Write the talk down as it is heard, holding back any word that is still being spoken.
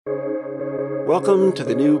Welcome to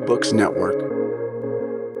the New Books Network.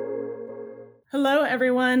 Hello,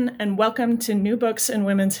 everyone, and welcome to New Books in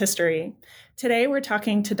Women's History. Today, we're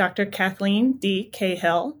talking to Dr. Cathleen D.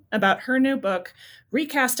 Cahill about her new book,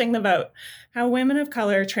 Recasting the Vote: How Women of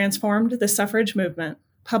Color Transformed the Suffrage Movement,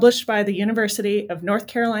 published by the University of North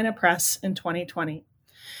Carolina Press in 2020.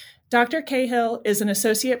 Dr. Cahill is an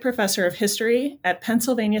associate professor of history at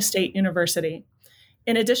Pennsylvania State University.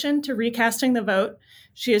 In addition to Recasting the Vote,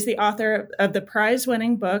 she is the author of the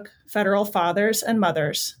prize-winning book, Federal Fathers and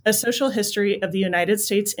Mothers, A Social History of the United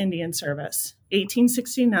States Indian Service,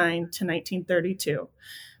 1869 to 1932,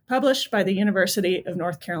 published by the University of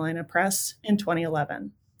North Carolina Press in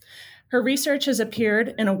 2011. Her research has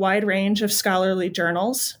appeared in a wide range of scholarly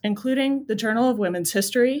journals, including the Journal of Women's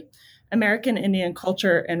History, American Indian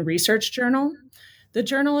Culture and Research Journal, the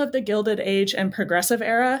Journal of the Gilded Age and Progressive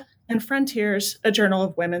Era, and Frontiers, a journal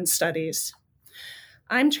of women's studies.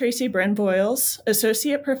 I'm Tracy Bren-Voiles,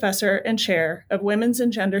 Associate Professor and Chair of Women's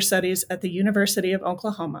and Gender Studies at the University of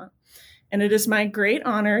Oklahoma, and it is my great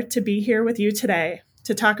honor to be here with you today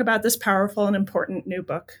to talk about this powerful and important new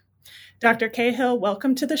book. Dr. Cahill,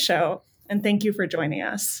 welcome to the show, and thank you for joining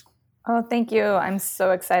us. Oh, thank you. I'm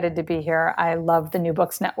so excited to be here. I love the New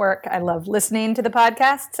Books Network. I love listening to the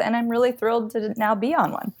podcasts, and I'm really thrilled to now be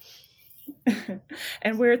on one.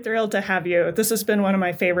 And we're thrilled to have you. This has been one of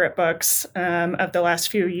my favorite books of the last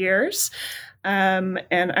few years. And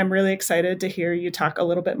I'm really excited to hear you talk a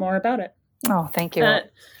little bit more about it. Oh, thank you.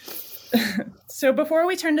 So before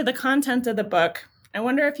we turn to the content of the book, I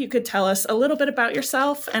wonder if you could tell us a little bit about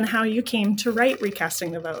yourself and how you came to write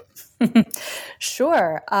Recasting the Vote.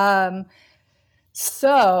 Sure.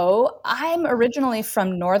 So I'm originally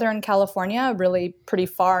from Northern California, really pretty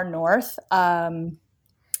far north.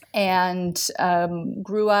 And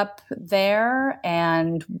grew up there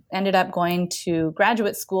and ended up going to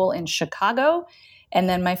graduate school in Chicago. And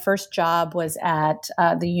then my first job was at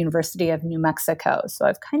the University of New Mexico. So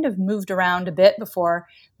I've kind of moved around a bit before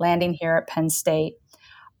landing here at Penn State.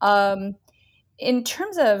 In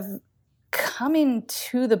terms of coming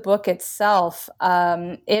to the book itself,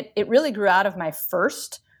 it really grew out of my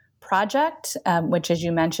first project, which, as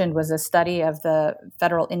you mentioned, was a study of the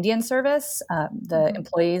Federal Indian Service, the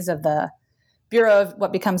employees of the Bureau of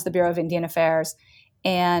what becomes the Bureau of Indian Affairs.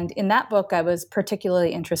 And in that book, I was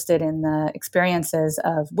particularly interested in the experiences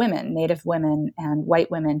of women, Native women and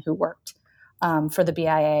white women who worked for the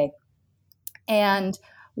BIA. And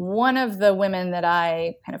one of the women that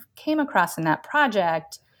I kind of came across in that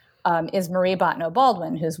project is Marie Bottineau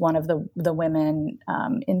Baldwin, who's one of the women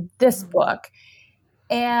in this book.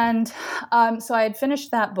 And so I had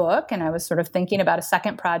finished that book and I was sort of thinking about a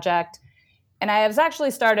second project. And I was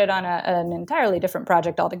actually started on an entirely different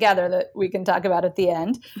project altogether that we can talk about at the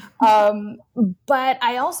end. But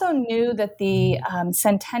I also knew that the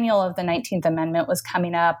centennial of the 19th Amendment was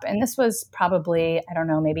coming up. And this was probably, I don't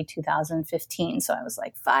know, maybe 2015. So I was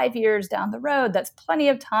like 5 years down the road. That's plenty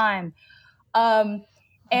of time. And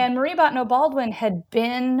Marie Bottineau Baldwin had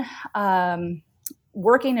been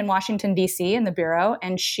working in Washington, D.C. in the Bureau,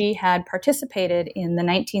 and she had participated in the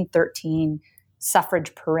 1913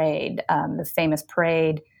 Suffrage Parade, the famous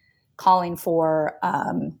parade calling for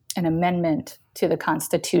an amendment to the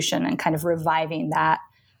Constitution and kind of reviving that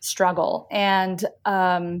struggle. And,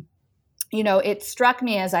 it struck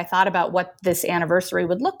me as I thought about what this anniversary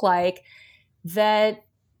would look like, that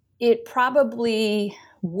it probably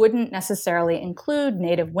wouldn't necessarily include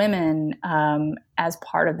Native women as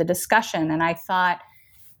part of the discussion. And I thought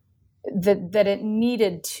that it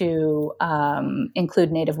needed to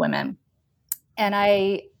include Native women. And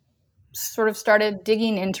I sort of started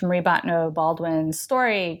digging into Marie Bottineau Baldwin's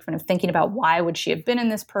story, kind of thinking about why would she have been in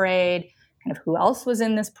this parade, kind of who else was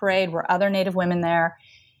in this parade, were other Native women there.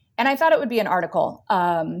 And I thought it would be an article.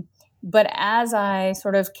 But as I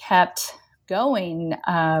sort of kept going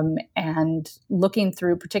and looking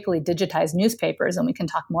through particularly digitized newspapers, and we can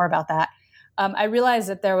talk more about that, I realized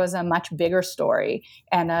that there was a much bigger story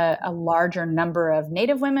and a larger number of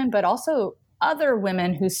Native women, but also other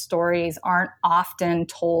women whose stories aren't often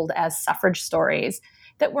told as suffrage stories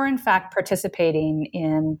that were in fact participating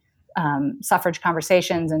in suffrage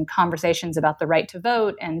conversations and conversations about the right to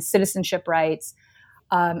vote and citizenship rights.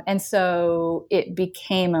 And so it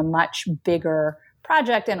became a much bigger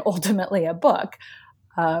project and ultimately a book.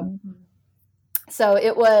 So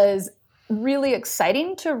it was really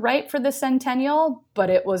exciting to write for the centennial,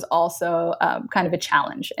 but it was also kind of a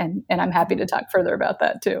challenge. And I'm happy to talk further about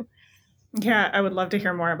that too. Yeah, I would love to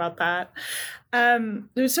hear more about that.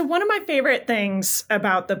 So one of my favorite things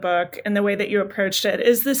about the book and the way that you approached it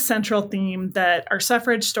is this central theme that our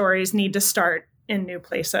suffrage stories need to start in new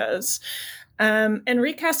places. And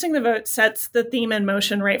Recasting the Vote sets the theme in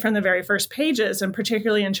motion right from the very first pages, and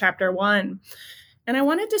particularly in chapter 1. And I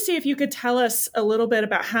wanted to see if you could tell us a little bit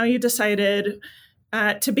about how you decided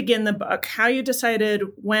to begin the book, how you decided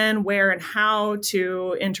when, where, and how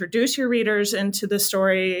to introduce your readers into the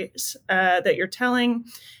stories that you're telling,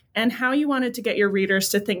 and how you wanted to get your readers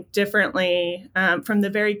to think differently from the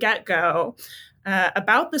very get-go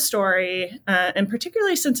about the story, and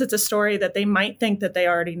particularly since it's a story that they might think that they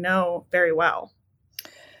already know very well.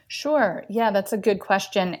 Sure. Yeah, that's a good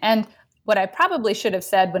question. And what I probably should have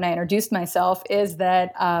said when I introduced myself is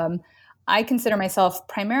that I consider myself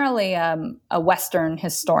primarily a Western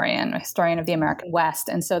historian, a historian of the American West.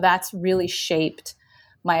 And so that's really shaped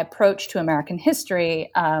my approach to American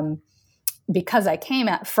history because I came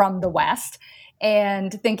from the West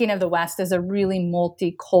and thinking of the West as a really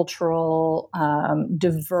multicultural,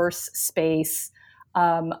 diverse space,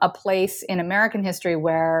 a place in American history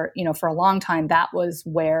where, for a long time, that was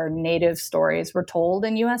where Native stories were told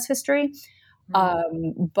in U.S. history.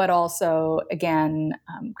 But also, again,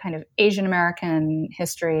 kind of Asian American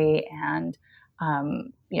history and,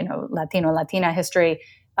 Latina history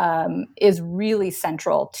is really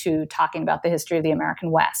central to talking about the history of the American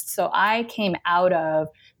West. So I came out of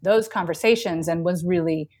those conversations and was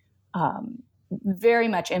really very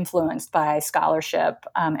much influenced by scholarship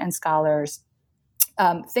and scholars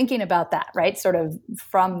thinking about that, right? Sort of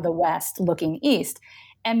from the West looking east.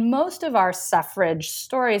 And most of our suffrage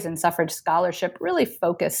stories and suffrage scholarship really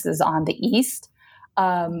focuses on the East.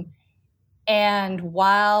 And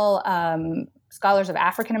while scholars of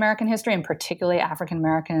African American history, and particularly African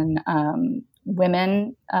American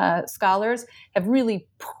women scholars, have really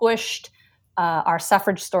pushed our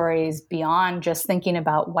suffrage stories beyond just thinking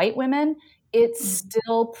about white women, it's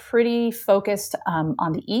still pretty focused on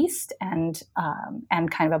the East and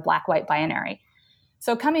kind of a black-white binary.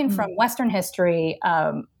 So coming from Western history,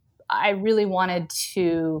 I really wanted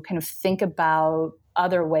to kind of think about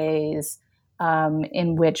other ways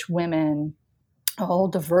in which women, whole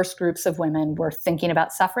diverse groups of women, were thinking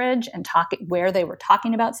about suffrage and where they were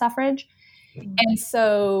talking about suffrage. And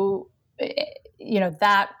so,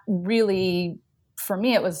 that really, for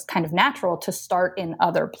me, it was kind of natural to start in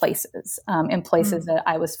other places, in places that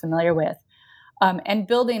I was familiar with, and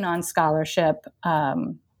building on scholarship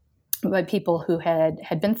by people who had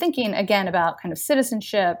been thinking, again, about kind of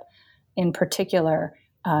citizenship in particular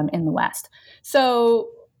in the West. So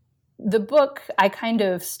the book, I kind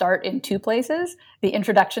of start in two places. The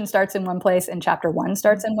introduction starts in one place and chapter 1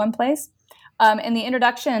 starts in one place. And the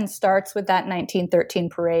introduction starts with that 1913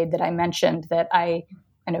 parade that I mentioned, that I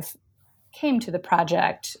kind of came to the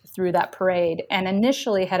project through that parade and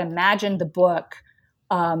initially had imagined the book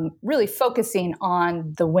really focusing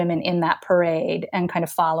on the women in that parade and kind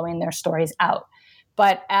of following their stories out.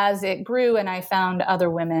 But as it grew and I found other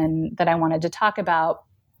women that I wanted to talk about,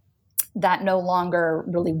 that no longer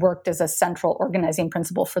really worked as a central organizing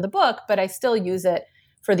principle for the book, but I still use it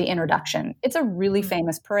for the introduction. It's a really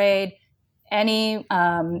famous parade. Any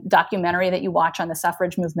documentary that you watch on the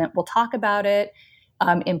suffrage movement will talk about it.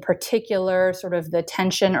 In particular, sort of the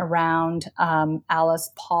tension around Alice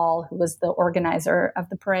Paul, who was the organizer of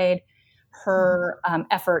the parade, her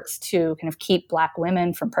efforts to kind of keep Black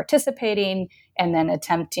women from participating and then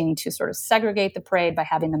attempting to sort of segregate the parade by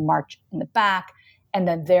having them march in the back, and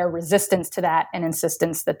then their resistance to that and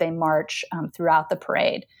insistence that they march throughout the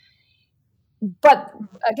parade. But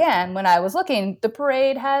again, when I was looking, the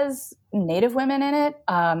parade has Native women in it.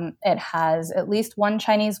 It has at least one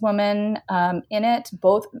Chinese woman in it.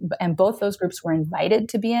 Both those groups were invited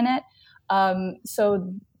to be in it.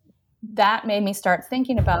 So that made me start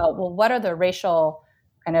thinking about, well, what are the racial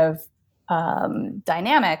kind of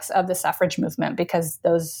dynamics of the suffrage movement? Because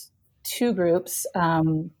those two groups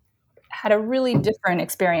had a really different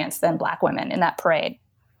experience than Black women in that parade.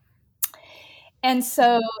 And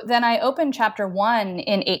so then I opened chapter 1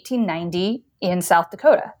 in 1890 in South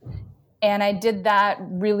Dakota. And I did that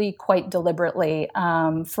really quite deliberately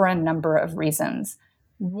for a number of reasons.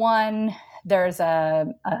 One, there's a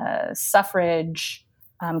suffrage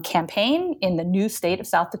campaign in the new state of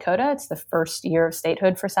South Dakota. It's the first year of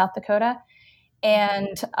statehood for South Dakota.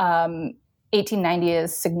 And 1890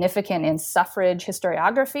 is significant in suffrage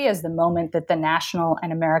historiography as the moment that the National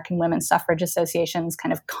and American Women's Suffrage Associations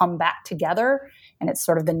kind of come back together, and it's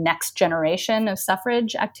sort of the next generation of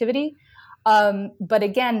suffrage activity. But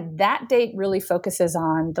again, that date really focuses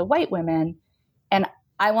on the white women, and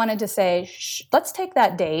I wanted to say, let's take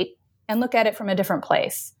that date and look at it from a different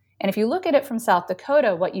place. And if you look at it from South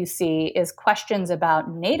Dakota, what you see is questions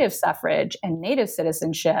about Native suffrage and Native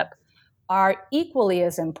citizenship are equally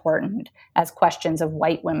as important as questions of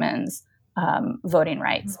white women's voting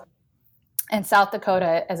rights. And South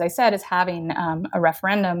Dakota, as I said, is having a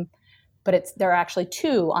referendum, but there are actually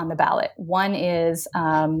two on the ballot. One is,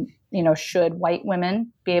 should white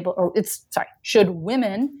women be able, should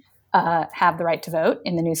women have the right to vote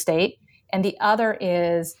in the new state? And the other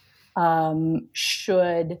is,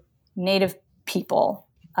 should Native people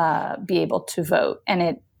be able to vote?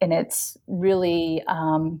 And it's really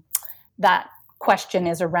that question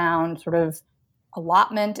is around sort of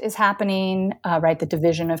allotment is happening, right? The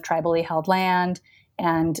division of tribally held land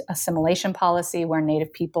and assimilation policy where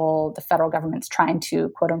Native people, the federal government's trying to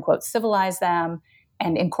quote unquote civilize them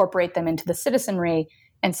and incorporate them into the citizenry.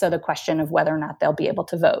 And so the question of whether or not they'll be able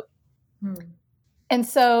to vote. And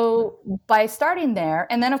so by starting there,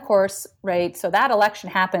 and then of course, right, so that election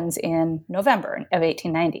happens in November of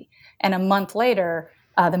 1890. And a month later,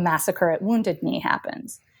 the massacre at Wounded Knee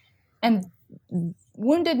happens. And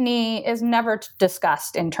Wounded Knee is never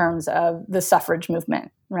discussed in terms of the suffrage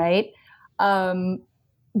movement, right?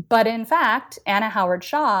 But in fact, Anna Howard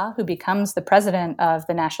Shaw, who becomes the president of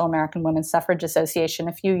the National American Women's Suffrage Association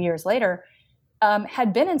a few years later,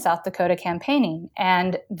 had been in South Dakota campaigning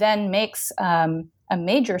and then makes a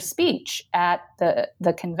major speech at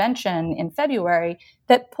the convention in February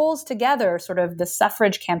that pulls together sort of the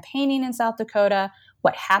suffrage campaigning in South Dakota,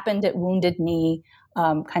 what happened at Wounded Knee,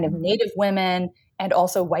 kind of Native women and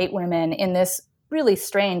also white women in this really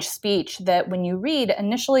strange speech that when you read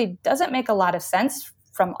initially doesn't make a lot of sense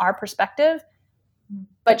from our perspective,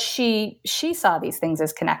 but she saw these things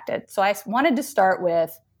as connected. So I wanted to start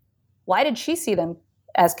with, why did she see them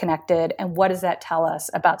as connected, and what does that tell us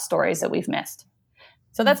about stories that we've missed?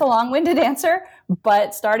 So that's a long-winded answer,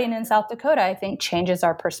 but starting in South Dakota, I think changes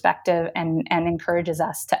our perspective and encourages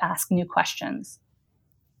us to ask new questions.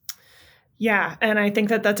 Yeah, and I think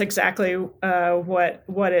that's exactly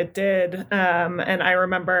what it did. And I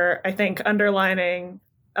remember, I think, underlining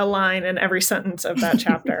a line in every sentence of that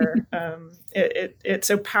chapter. It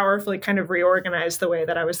so powerfully kind of reorganized the way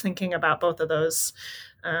that I was thinking about both of those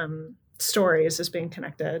stories as being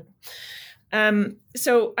connected.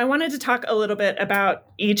 So I wanted to talk a little bit about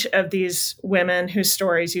each of these women whose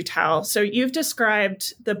stories you tell. So you've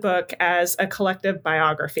described the book as a collective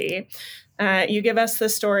biography. You give us the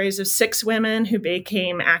stories of 6 women who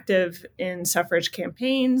became active in suffrage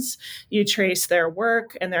campaigns. You trace their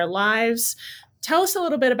work and their lives. Tell us a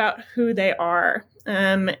little bit about who they are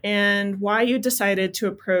and why you decided to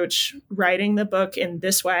approach writing the book in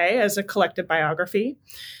this way as a collective biography.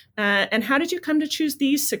 And how did you come to choose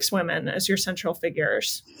these 6 women as your central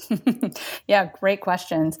figures? Yeah, great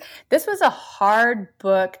questions. This was a hard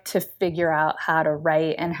book to figure out how to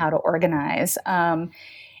write and how to organize.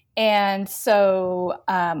 And so,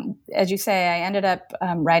 as you say, I ended up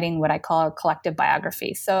writing what I call a collective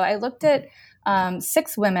biography. So I looked at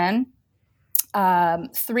 6 women.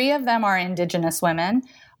 3 of them are Indigenous women.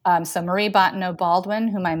 So Marie Bottineau Baldwin,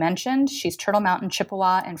 whom I mentioned, she's Turtle Mountain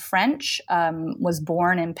Chippewa and French, was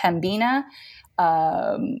born in Pembina,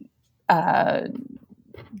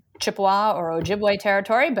 Chippewa or Ojibwe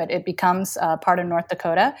territory, but it becomes part of North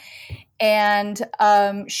Dakota. And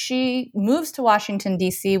she moves to Washington,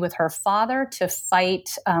 D.C. with her father to fight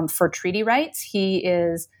for treaty rights. He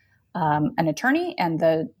is an attorney, and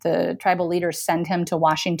the tribal leaders send him to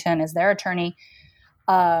Washington as their attorney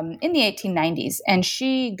in the 1890s. And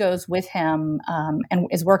she goes with him and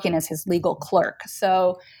is working as his legal clerk.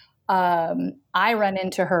 So I run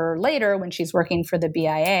into her later when she's working for the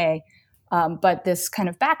BIA. But this kind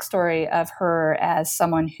of backstory of her as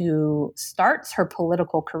someone who starts her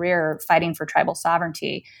political career fighting for tribal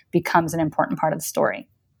sovereignty becomes an important part of the story.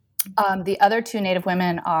 The other 2 Native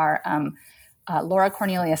women are Laura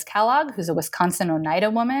Cornelius Kellogg, who's a Wisconsin Oneida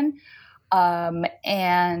woman,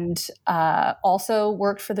 and also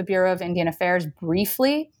worked for the Bureau of Indian Affairs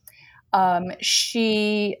briefly.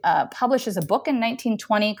 She publishes a book in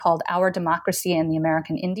 1920 called Our Democracy and the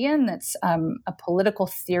American Indian. That's a political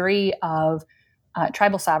theory of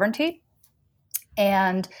tribal sovereignty.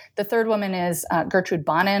 And the third woman is Gertrude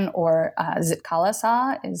Bonin, or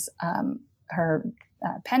Zitkalasa is her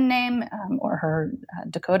pen name or her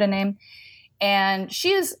Dakota name. And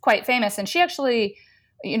she is quite famous. And she actually,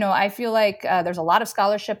 I feel like there's a lot of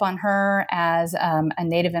scholarship on her as a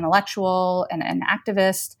Native intellectual and an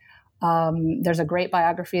activist. There's a great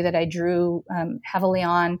biography that I drew heavily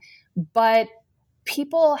on, but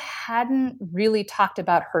people hadn't really talked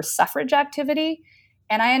about her suffrage activity.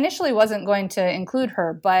 And I initially wasn't going to include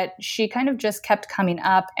her, but she kind of just kept coming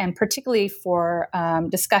up. And particularly for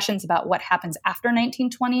discussions about what happens after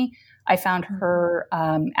 1920, I found her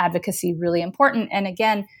advocacy really important. And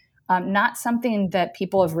again, not something that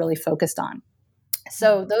people have really focused on.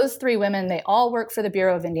 So those three women, they all work for the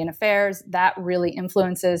Bureau of Indian Affairs. That really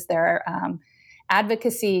influences their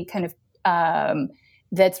advocacy kind of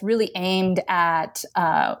that's really aimed at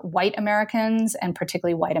white Americans and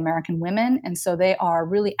particularly white American women. And so they are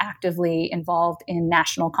really actively involved in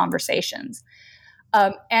national conversations.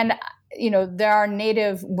 And there are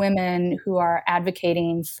Native women who are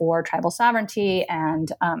advocating for tribal sovereignty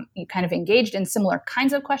and kind of engaged in similar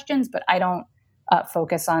kinds of questions, but I don't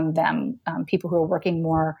focus on them, people who are working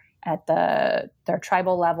more at their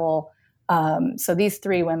tribal level. So these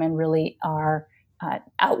three women really are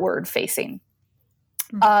outward facing.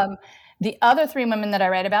 Mm-hmm. The other three women that I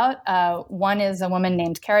write about, one is a woman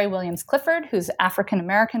named Carrie Williams Clifford, who's an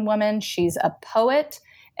African-American woman. She's a poet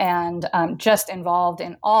and just involved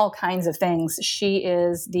in all kinds of things. She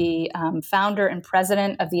is the founder and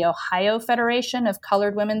president of the Ohio Federation of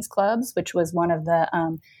Colored Women's Clubs, which was one of the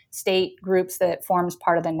state groups that forms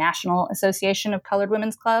part of the National Association of Colored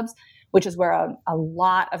Women's Clubs, which is where a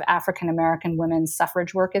lot of African-American women's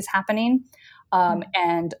suffrage work is happening.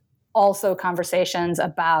 And also conversations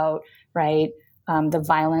about, the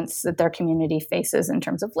violence that their community faces in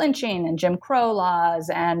terms of lynching and Jim Crow laws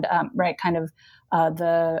and,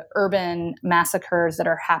 the urban massacres that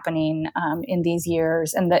are happening in these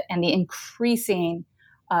years and the increasing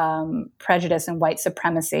prejudice and white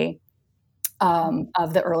supremacy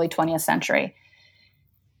of the early 20th century.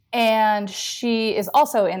 And she is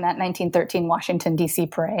also in that 1913 Washington, D.C.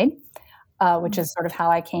 parade, which is sort of how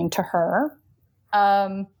I came to her.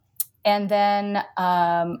 And then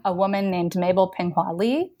a woman named Mabel Pinghua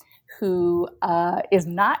Lee, who is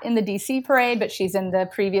not in the D.C. parade, but she's in the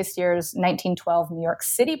previous year's 1912 New York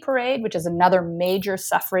City parade, which is another major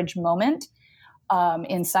suffrage moment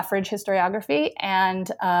in suffrage historiography. And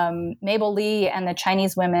Mabel Lee and the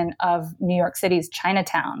Chinese women of New York City's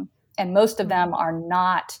Chinatown, and most of them are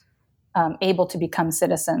not able to become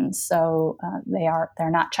citizens, so they're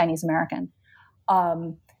not Chinese American.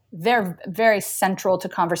 They're very central to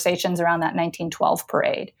conversations around that 1912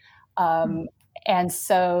 parade. And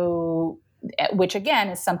so, which again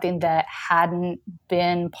is something that hadn't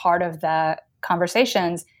been part of the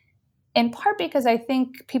conversations, in part because I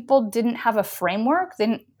think people didn't have a framework.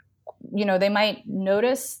 They might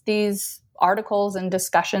notice these articles and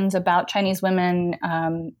discussions about Chinese women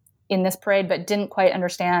in this parade, but didn't quite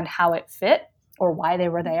understand how it fit or why they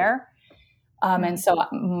were there. And so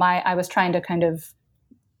I was trying to kind of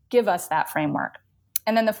give us that framework.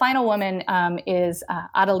 And then the final woman is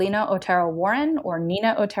Adelina Otero Warren, or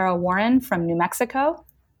Nina Otero Warren, from New Mexico.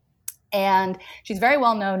 And she's very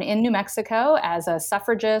well known in New Mexico as a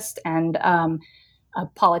suffragist and a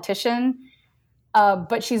politician,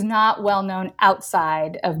 but she's not well known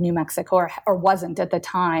outside of New Mexico, or wasn't at the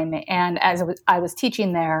time. And as I was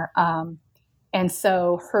teaching there, and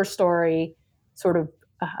so her story sort of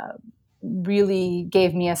really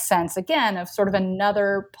gave me a sense, again, of sort of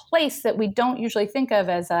another place that we don't usually think of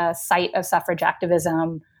as a site of suffrage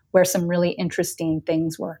activism where some really interesting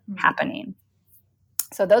things were happening.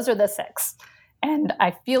 So those are the six. And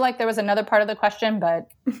I feel like there was another part of the question, but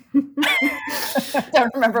I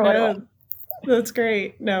don't remember what it was. That's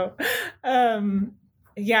great. No.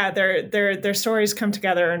 Their stories come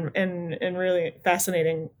together in really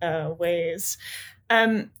fascinating ways.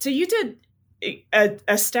 So you did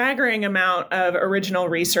a staggering amount of original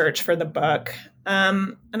research for the book.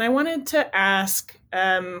 And I wanted to ask,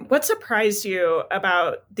 what surprised you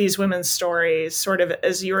about these women's stories, sort of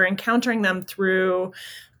as you were encountering them through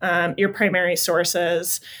your primary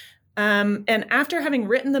sources? And after having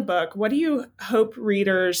written the book, what do you hope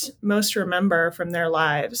readers most remember from their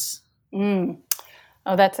lives?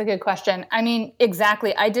 Oh, that's a good question. I mean,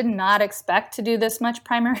 exactly. I did not expect to do this much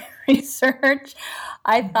primary research.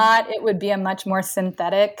 I thought it would be a much more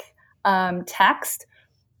synthetic text.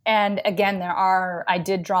 And again, I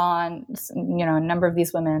did draw on, a number of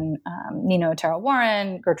these women, Nina Otero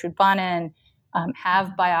Warren, Gertrude Bonin,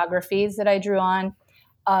 have biographies that I drew on.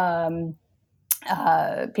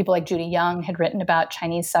 People like Judy Young had written about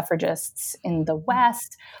Chinese suffragists in the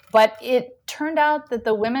West, but it turned out that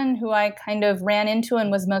the women who I kind of ran into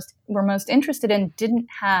and were most interested in didn't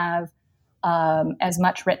have as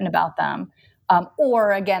much written about them.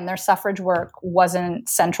 Or again, their suffrage work wasn't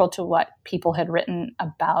central to what people had written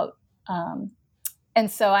about. And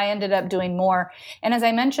so I ended up doing more. And as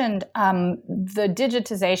I mentioned, the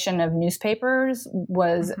digitization of newspapers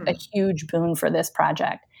was a huge boon for this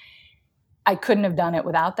project. I couldn't have done it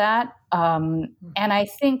without that. And I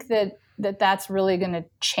think that's really going to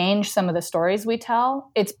change some of the stories we tell.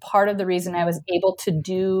 It's part of the reason I was able to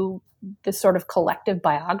do this sort of collective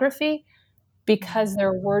biography, because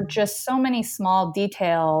there were just so many small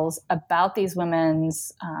details about these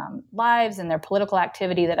women's lives and their political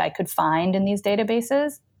activity that I could find in these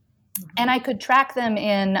databases. And I could track them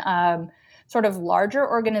in sort of larger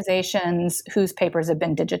organizations whose papers have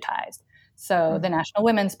been digitized. So the National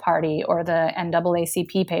Women's Party or the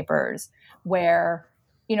NAACP papers, where,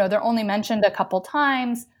 they're only mentioned a couple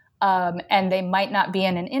times, and they might not be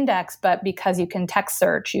in an index, but because you can text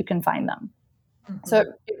search, you can find them. So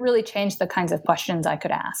it really changed the kinds of questions I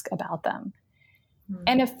could ask about them.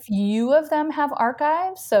 And a few of them have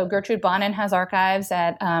archives. So Gertrude Bonin has archives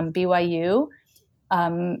at BYU,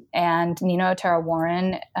 and Nina Otero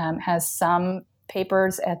Warren has some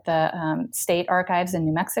papers at the state archives in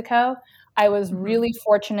New Mexico. I was really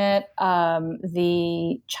fortunate.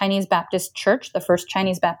 The Chinese Baptist Church, the first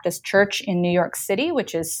Chinese Baptist church in New York City,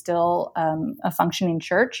 which is still a functioning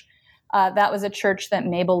church, that was a church that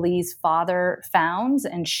Mabel Lee's father founds,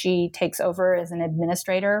 and she takes over as an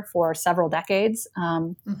administrator for several decades.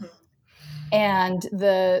 And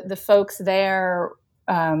the folks there,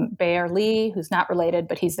 Bayer Lee, who's not related,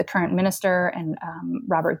 but he's the current minister, and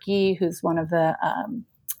Robert Gee, who's one of the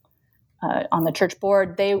on the church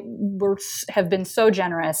board, they have been so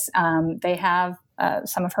generous. They have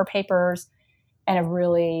some of her papers and have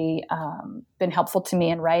really been helpful to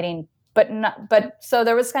me in writing. But so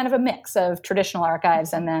there was kind of a mix of traditional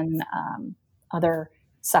archives and then other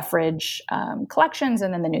suffrage collections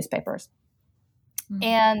and then the newspapers.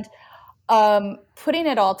 And putting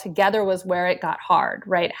it all together was where it got hard,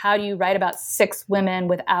 right? How do you write about 6 women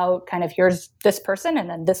without kind of here's this person and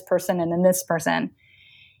then this person and then this person?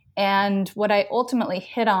 And what I ultimately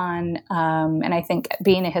hit on, and I think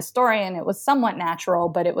being a historian, it was somewhat natural,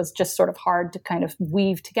 but it was just sort of hard to kind of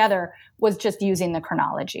weave together, was just using the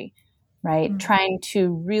chronology, right? Trying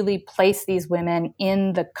to really place these women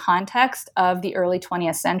in the context of the early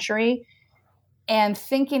 20th century and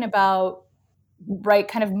thinking about, right,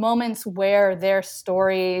 kind of moments where their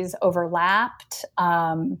stories overlapped,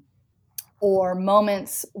 or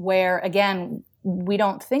moments where, again, we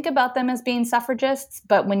don't think about them as being suffragists,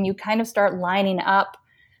 but when you kind of start lining up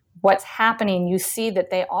what's happening, you see that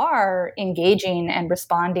they are engaging and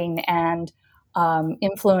responding and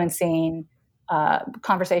influencing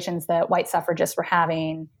conversations that white suffragists were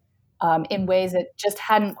having in ways that just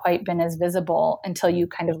hadn't quite been as visible until you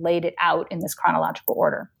kind of laid it out in this chronological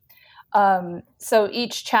order. So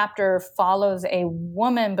each chapter follows a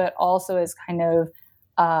woman, but also is kind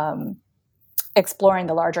of exploring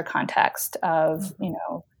the larger context of,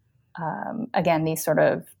 again, these sort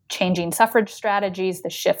of changing suffrage strategies, the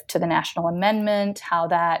shift to the national amendment, how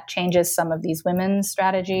that changes some of these women's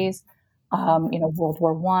strategies, World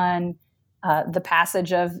War I, the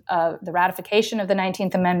passage of the ratification of the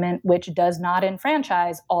 19th Amendment, which does not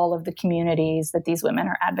enfranchise all of the communities that these women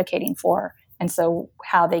are advocating for. And so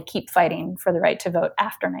how they keep fighting for the right to vote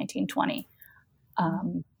after 1920.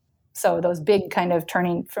 So those big kind of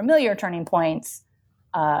familiar turning points,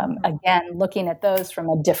 again, looking at those from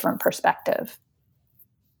a different perspective.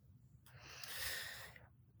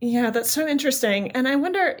 Yeah, that's so interesting. And I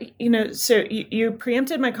wonder, so you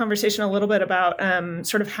preempted my conversation a little bit about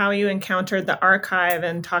sort of how you encountered the archive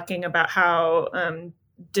and talking about how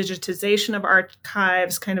digitization of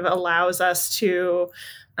archives kind of allows us to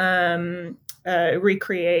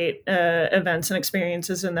recreate events and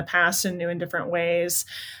experiences in the past in new and different ways.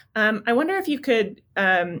 I wonder if you could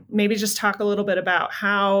maybe just talk a little bit about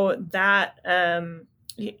how that,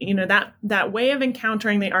 that way of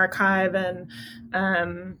encountering the archive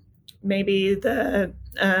and maybe the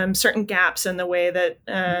certain gaps in the way that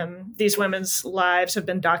these women's lives have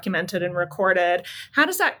been documented and recorded. How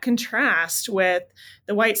does that contrast with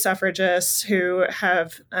the white suffragists who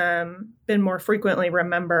have been more frequently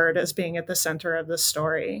remembered as being at the center of the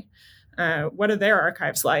story? What are their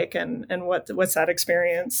archives like, and what's that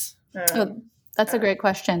experience? That's a great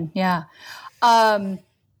question. Yeah. I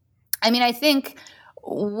think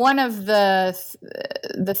one of the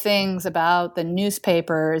things about the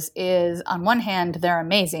newspapers is, on one hand, they're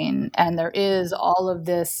amazing, and there is all of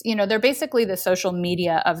this, they're basically the social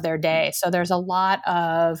media of their day. So there's a lot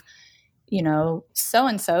of,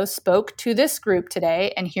 so-and-so spoke to this group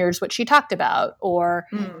today, and here's what she talked about. Or,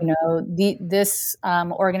 this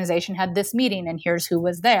organization had this meeting, and here's who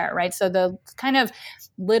was there, right? So the kind of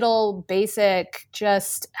little basic,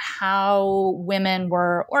 just how women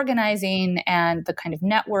were organizing and the kind of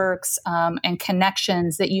networks and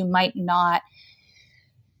connections that you might not,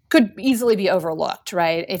 could easily be overlooked,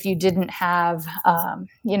 right? If you didn't have,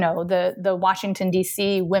 the Washington,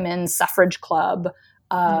 D.C. Women's Suffrage Club,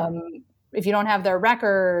 if you don't have their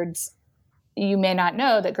records, you may not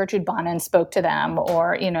know that Gertrude Bonin spoke to them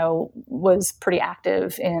or, was pretty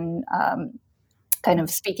active in kind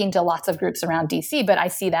of speaking to lots of groups around DC, but I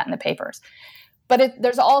see that in the papers. But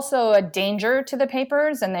there's also a danger to the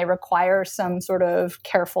papers, and they require some sort of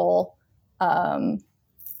careful, you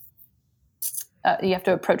have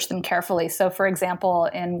to approach them carefully. So, for example,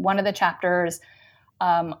 in one of the chapters,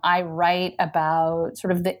 I write about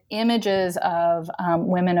sort of the images of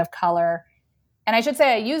women of color. And I should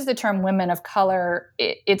say I use the term women of color.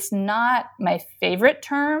 It's not my favorite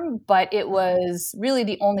term, but it was really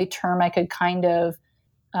the only term I could kind of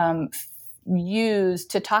use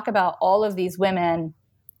to talk about all of these women.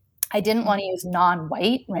 I didn't want to use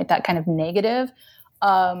non-white, right? That kind of negative.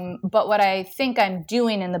 But what I think I'm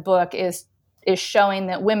doing in the book is showing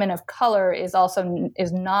that women of color is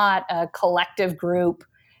not a collective group,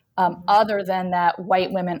 other than that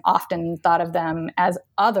white women often thought of them as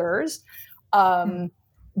others.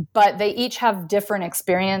 But they each have different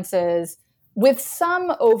experiences with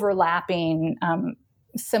some overlapping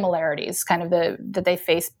similarities, kind of that they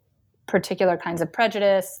face particular kinds of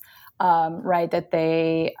prejudice, right? That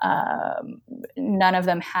they, none of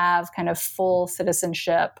them have kind of full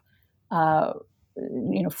citizenship,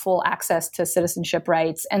 full access to citizenship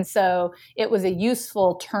rights. And so it was a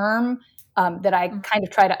useful term that I kind of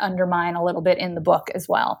try to undermine a little bit in the book as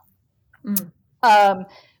well.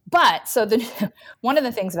 But so one of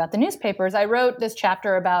the things about the newspapers, I wrote this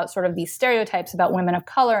chapter about sort of these stereotypes about women of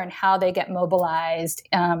color and how they get mobilized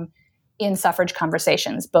in suffrage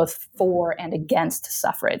conversations, both for and against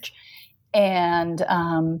suffrage. And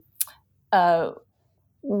I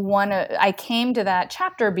came to that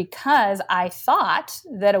chapter because I thought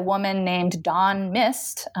that a woman named Dawn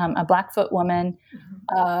Mist, a Blackfoot woman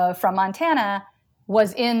from Montana,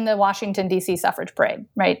 was in the Washington, D.C. suffrage parade,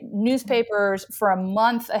 right? Newspapers for a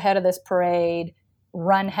month ahead of this parade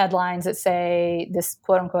run headlines that say this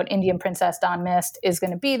quote unquote Indian princess Dawn Mist is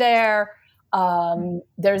going to be there.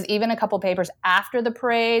 There's even a couple papers after the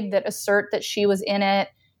parade that assert that she was in it.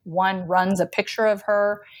 One runs a picture of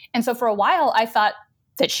her. And so for a while, I thought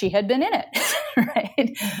that she had been in it,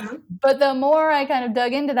 right? But the more I kind of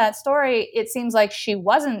dug into that story, it seems like she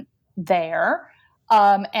wasn't there.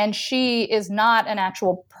 And she is not an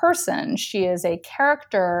actual person. She is a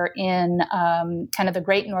character in kind of the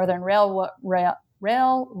Great Northern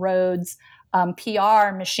Railroad's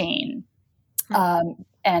PR machine.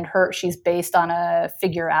 And she's based on a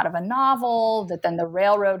figure out of a novel that then the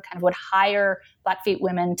railroad kind of would hire Blackfeet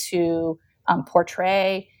women to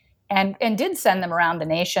portray and did send them around the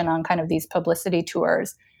nation on kind of these publicity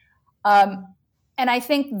tours. And I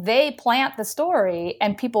think they plant the story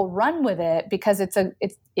and people run with it because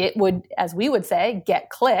it would, as we would say,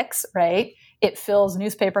 get clicks, right? It fills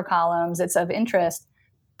newspaper columns. It's of interest.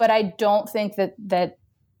 But I don't think that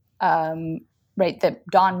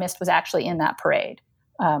Dawn Mist was actually in that parade.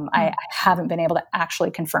 I haven't been able to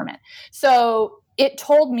actually confirm it. So it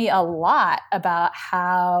told me a lot about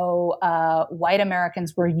how white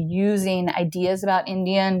Americans were using ideas about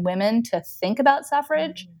Indian women to think about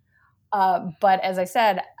suffrage. But as I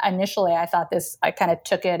said, initially I thought I kind of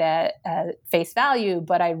took it at face value,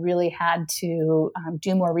 but I really had to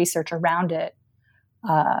do more research around it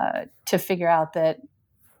to figure out that,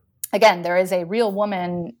 again, there is a real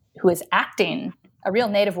woman who is acting, a real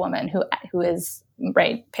Native woman who is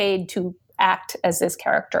paid to act as this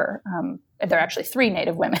character. There are actually 3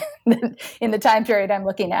 Native women in the time period I'm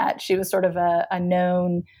looking at. She was sort of a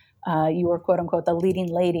known, you were quote unquote the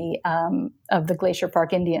leading lady of the Glacier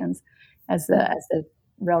Park Indians, as the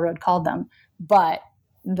railroad called them. But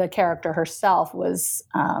the character herself was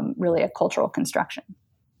really a cultural construction.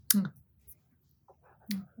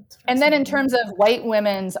 And then in terms of white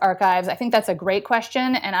women's archives, I think that's a great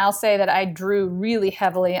question. And I'll say that I drew really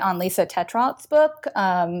heavily on Lisa Tetraut's book,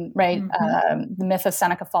 The Myth of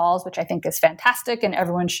Seneca Falls, which I think is fantastic and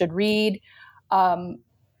everyone should read,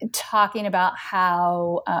 talking about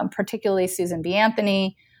how particularly Susan B.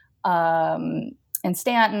 Anthony and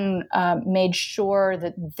Stanton made sure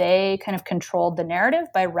that they kind of controlled the narrative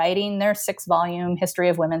by writing their 6-volume history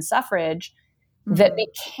of women's suffrage that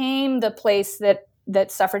became the place that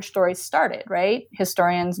suffrage stories started, right?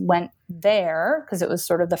 Historians went there because it was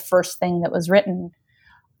sort of the first thing that was written.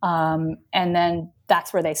 And then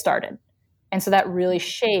that's where they started. And so that really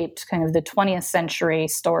shaped kind of the 20th century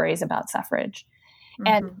stories about suffrage.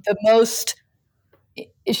 And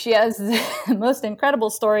she has the most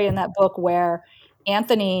incredible story in that book where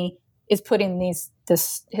Anthony is putting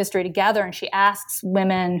this history together, and she asks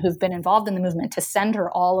women who've been involved in the movement to send her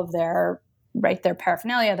all of their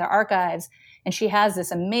paraphernalia, their archives. And she has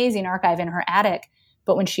this amazing archive in her attic.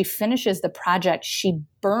 but when she finishes the project, she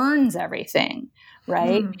burns everything,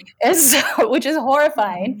 right? And so, which is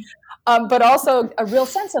horrifying. But also a real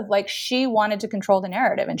sense of like she wanted to control the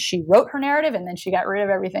narrative, and she wrote her narrative, and then she got rid of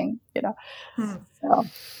everything, So.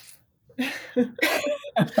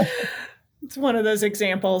 It's one of those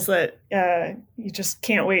examples that you just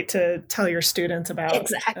can't wait to tell your students about.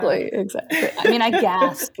 Exactly. I mean, I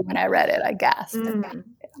gasped when I read it. I gasped.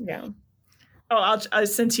 Yeah. Oh,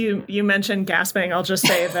 since you mentioned gasping, I'll just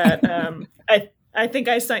say that I think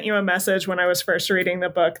I sent you a message when I was first reading the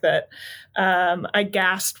book that I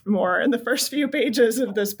gasped more in the first few pages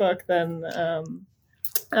of this book than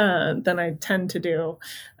I tend to do,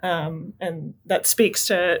 and that speaks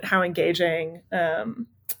to how engaging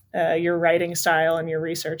your writing style and your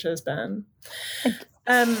research has been.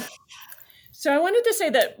 So I wanted to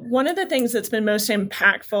say that one of the things that's been most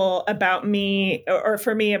impactful about me, or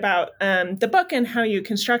for me, about the book and how you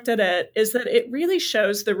constructed it, is that it really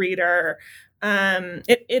shows the reader.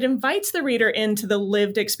 It invites the reader into the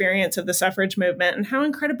lived experience of the suffrage movement and how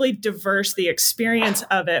incredibly diverse the experience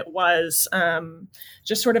of it was,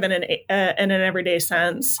 just sort of in an everyday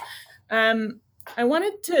sense. I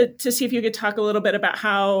wanted to see if you could talk a little bit about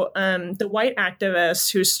how the white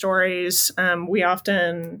activists whose stories we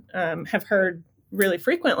often have heard really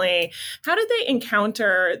frequently, how did they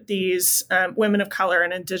encounter these women of color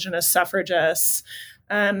and Indigenous suffragists?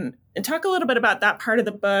 And talk a little bit about that part of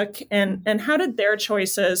the book, and how did their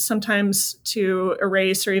choices sometimes to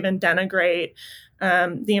erase or even denigrate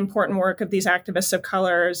the important work of these activists of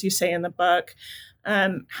color, as you say in the book,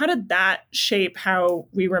 how did that shape how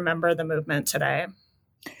we remember the movement today?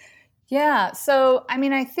 Yeah. So, I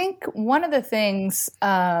mean, I think one of the things,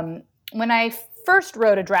 when I first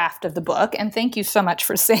wrote a draft of the book, and thank you so much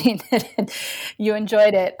for saying that you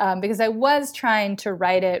enjoyed it, because I was trying to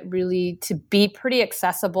write it really to be pretty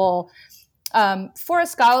accessible for a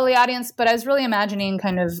scholarly audience, but I was really imagining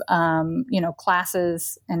kind of,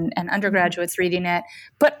 classes and undergraduates reading it,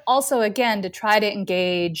 but also, again, to try to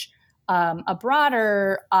engage a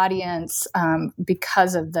broader audience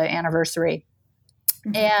because of the anniversary.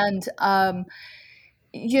 And,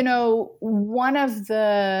 one of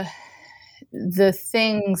the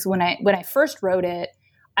things when I first wrote it,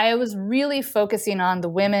 I was really focusing on the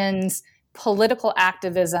women's political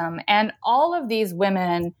activism, and all of these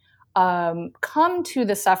women come to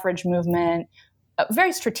the suffrage movement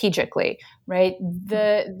very strategically, right?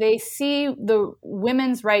 They see the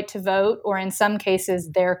women's right to vote, or in some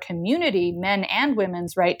cases their community, men and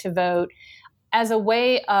women's right to vote, as a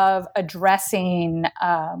way of addressing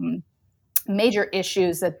major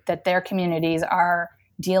issues that their communities are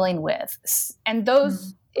dealing with. And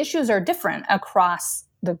those issues are different across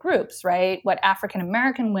the groups, right? What African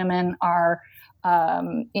American women are,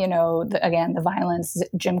 the violence,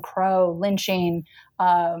 Jim Crow, lynching,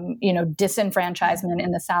 disenfranchisement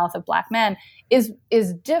in the South of Black men is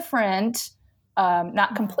different,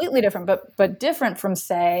 not completely different, but different from,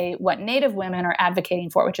 say, what Native women are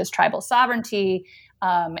advocating for, which is tribal sovereignty,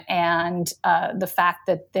 and the fact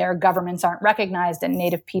that their governments aren't recognized and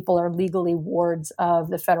Native people are legally wards of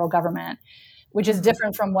the federal government, which is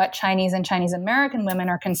different from what Chinese and Chinese American women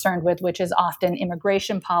are concerned with, which is often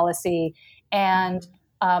immigration policy and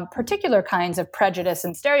particular kinds of prejudice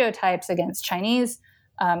and stereotypes against Chinese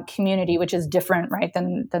community, which is different, right,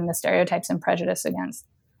 than the stereotypes and prejudice against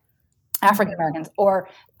African Americans, or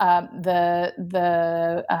the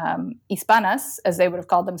Hispanas, as they would have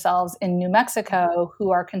called themselves in New Mexico,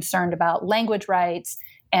 who are concerned about language rights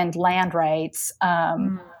and land rights.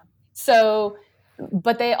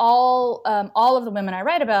 But they all of the women I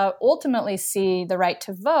write about ultimately see the right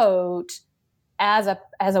to vote as a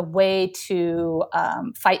way to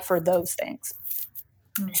fight for those things.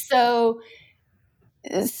 So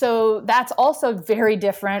that's also very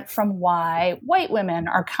different from why white women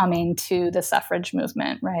are coming to the suffrage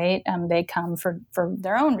movement, right? They come for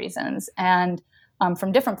their own reasons and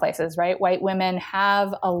from different places, right? White women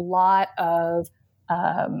have a lot of,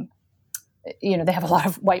 they have a lot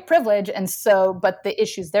of white privilege. And so, but the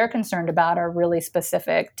issues they're concerned about are really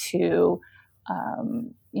specific to,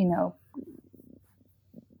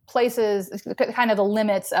 places, kind of the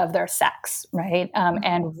limits of their sex, right?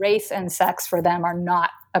 And race and sex for them are not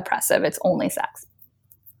oppressive. It's only sex.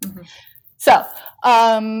 So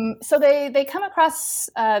they come across,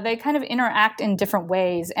 they kind of interact in different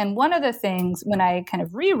ways. And one of the things when I kind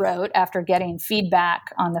of rewrote after getting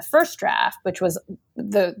feedback on the first draft, which was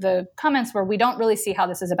the comments were, we don't really see how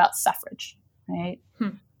this is about suffrage, right?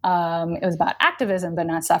 It was about activism, but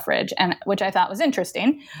not suffrage, and which I thought was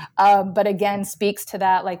interesting. But again, speaks to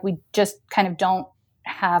that, like we just kind of don't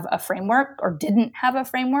have a framework or didn't have a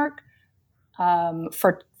framework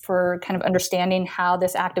for kind of understanding how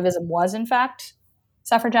this activism was in fact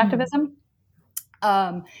suffrage activism.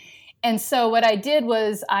 And so what I did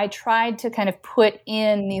was I tried to kind of put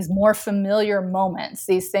in these more familiar moments,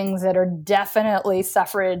 these things that are definitely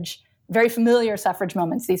very familiar suffrage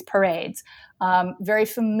moments, these parades. Very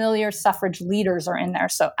familiar suffrage leaders are in there.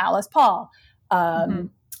 So Alice Paul, Anna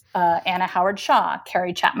Howard Shaw,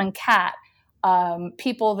 Carrie Chapman Catt,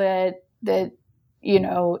 people that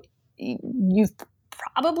you've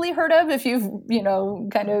probably heard of if you've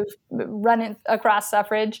kind of run across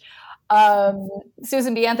suffrage.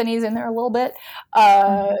 Susan B. Anthony's in there a little bit,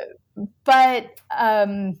 but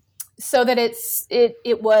so that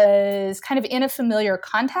it was kind of in a familiar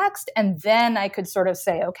context, and then I could sort of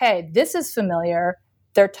say, okay, this is familiar.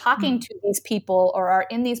 They're talking to these people or are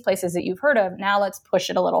in these places that you've heard of. Now let's push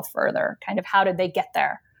it a little further. Kind of how did they get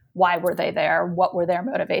there? Why were they there? What were their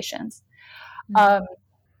motivations?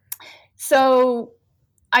 So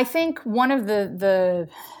I think one of the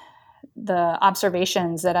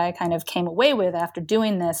observations that I kind of came away with after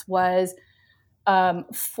doing this was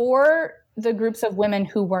for the groups of women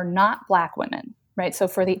who were not Black women, right? So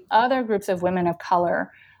for the other groups of women of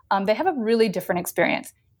color, they have a really different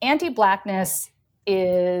experience. Anti-Blackness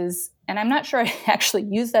is, and I'm not sure I actually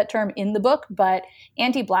use that term in the book, but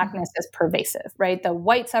anti-Blackness is pervasive, right? The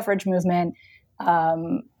white suffrage movement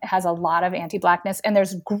has a lot of anti-Blackness, and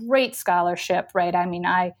there's great scholarship, right? I mean,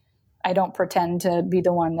 I don't pretend to be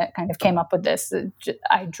the one that kind of came up with this.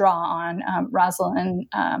 I draw on Rosalind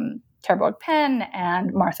Terborg Penn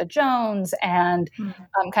and Martha Jones and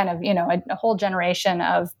kind of, a whole generation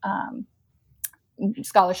of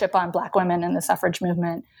scholarship on Black women in the suffrage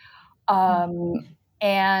movement.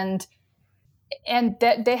 And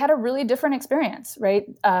that they had a really different experience, right?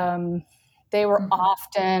 They were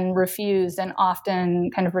often refused and often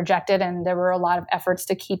kind of rejected, and there were a lot of efforts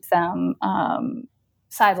to keep them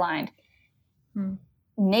sidelined.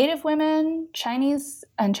 Native women, Chinese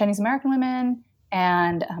and Chinese American women,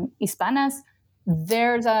 and Hispanas,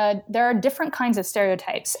 there are different kinds of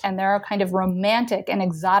stereotypes, and there are kind of romantic and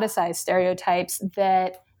exoticized stereotypes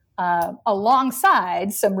that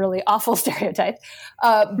alongside some really awful stereotypes,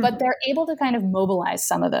 but they're able to kind of mobilize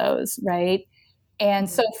some of those, right? And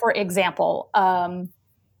so, for example,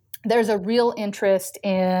 there's a real interest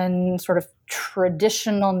in sort of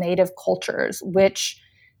traditional Native cultures, which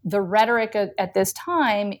the rhetoric at this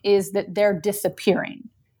time is that they're disappearing,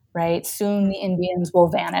 right? Soon the Indians will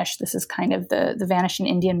vanish. This is kind of the vanishing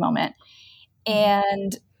Indian moment.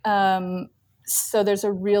 And so there's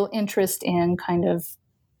a real interest in kind of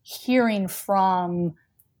hearing from,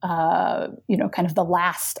 kind of the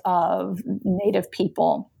last of Native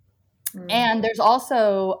people. And there's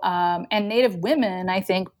also, and Native women, I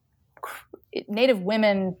think, Native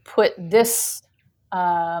women put this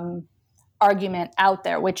argument out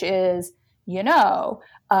there, which is,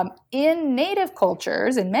 in Native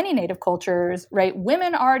cultures, in many Native cultures, right,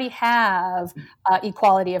 women already have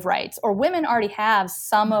equality of rights, or women already have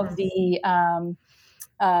some of the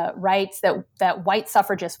rights that white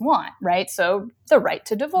suffragists want, right? So the right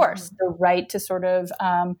to divorce, the right to sort of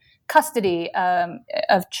custody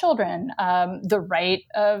of children, the right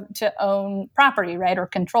to own property, right, or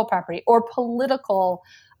control property, or political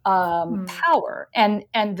power. And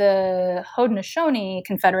the Haudenosaunee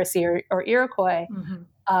Confederacy or Iroquois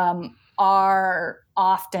are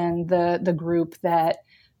often the group that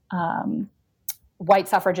white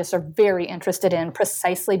suffragists are very interested in,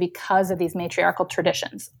 precisely because of these matriarchal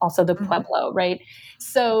traditions. Also the Pueblo, right?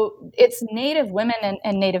 So it's Native women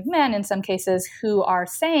and Native men in some cases who are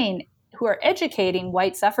educating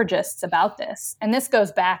white suffragists about this. And this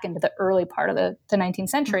goes back into the early part of the 19th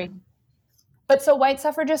century. But so white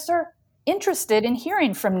suffragists are interested in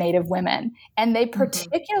hearing from Native women. And they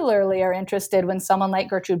particularly are interested when someone like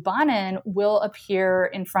Gertrude Bonin will appear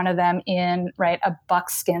in front of them in, right, a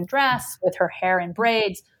buckskin dress with her hair in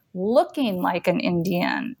braids, looking like an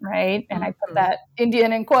Indian, right? And I put that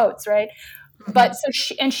Indian in quotes, right? But so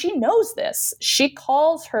she knows this. She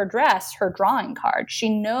calls her dress her drawing card. She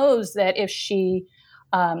knows that if she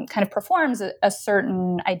kind of performs a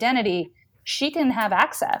certain identity, she can have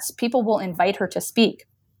access. People will invite her to speak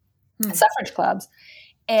at suffrage clubs,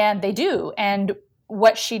 and they do. And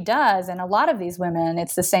what she does, and a lot of these women,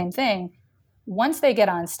 it's the same thing. Once they get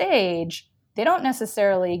on stage, they don't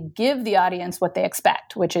necessarily give the audience what they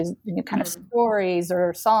expect, which is kind of stories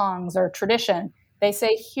or songs or tradition. They say,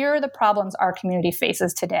 here are the problems our community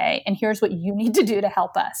faces today, and here's what you need to do to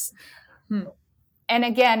help us. And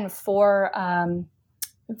again, for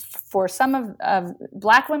for some of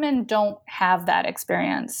Black women don't have that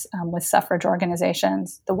experience with suffrage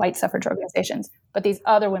organizations, the white suffrage organizations, but these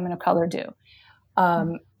other women of color do.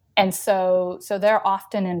 And so they're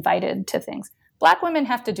often invited to things. Black women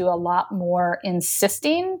have to do a lot more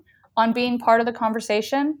insisting on being part of the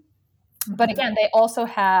conversation. But again, they're also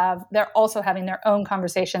having their own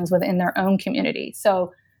conversations within their own community.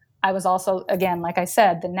 So I was also, again, like I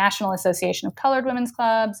said, the National Association of Colored Women's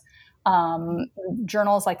Clubs,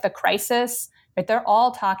 journals like The Crisis, right? They're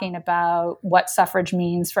all talking about what suffrage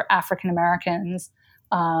means for African Americans,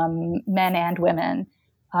 men and women,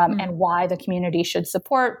 and why the community should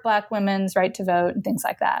support Black women's right to vote and things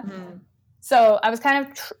like that. So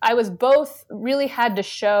I was both really had to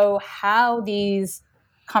show how these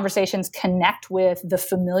conversations connect with the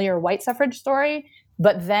familiar white suffrage story,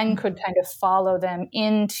 but then could kind of follow them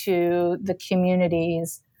into the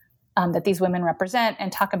communities that these women represent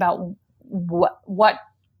and talk about what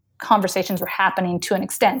conversations were happening to an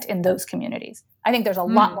extent in those communities. I think there's a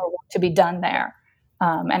lot more work to be done there.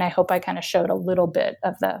 And I hope I kind of showed a little bit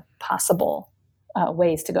of the possible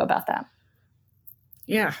ways to go about that.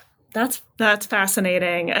 Yeah. That's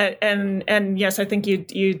fascinating, and yes, I think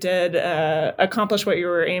you did accomplish what you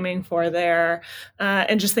were aiming for there,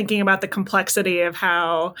 and just thinking about the complexity of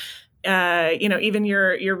how even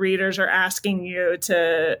your readers are asking you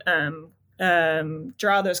to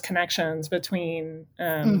draw those connections between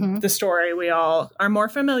the story we all are more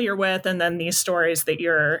familiar with, and then these stories that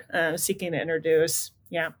you're seeking to introduce.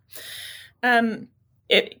 Yeah.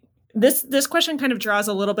 This question kind of draws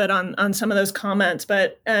a little bit on some of those comments,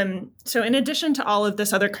 but so in addition to all of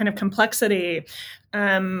this other kind of complexity,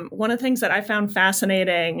 one of the things that I found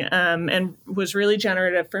fascinating and was really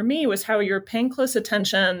generative for me was how you're paying close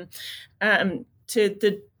attention to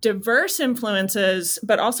the diverse influences,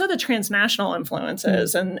 but also the transnational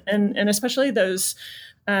influences, and especially those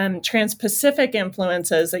trans-Pacific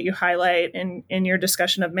influences that you highlight in your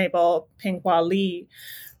discussion of Mabel Pinghua Lee.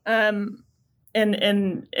 And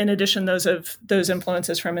in addition, those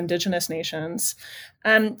influences from Indigenous nations.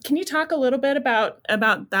 Can you talk a little bit about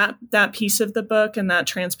that piece of the book and that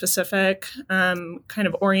trans-Pacific kind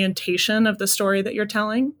of orientation of the story that you're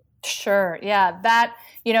telling? Sure. Yeah. That,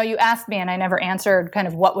 you asked me and I never answered kind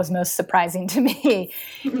of what was most surprising to me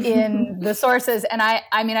in the sources. And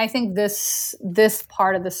I think this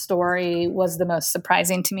part of the story was the most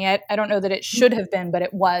surprising to me. I don't know that it should have been, but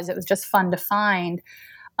it was just fun to find.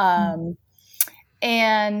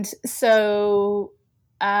 And so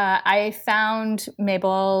I found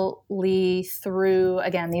Mabel Lee through,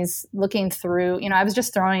 again, looking through, I was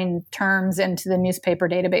just throwing terms into the newspaper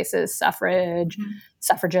databases, suffrage,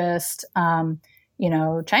 suffragist,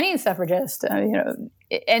 Chinese suffragist,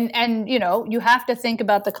 and you have to think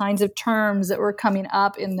about the kinds of terms that were coming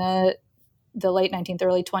up in the late 19th,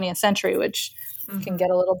 early 20th century, which can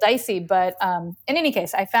get a little dicey. But in any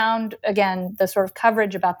case, I found, again, the sort of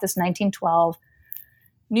coverage about this 1912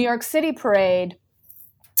 New York City parade.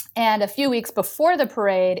 And a few weeks before the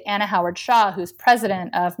parade, Anna Howard Shaw, who's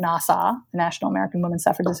president of NASA, the National American Women's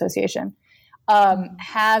Suffrage Association,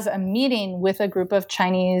 has a meeting with a group of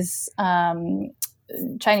Chinese women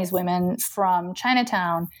from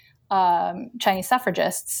Chinatown, Chinese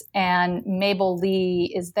suffragists, and Mabel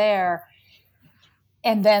Lee is there.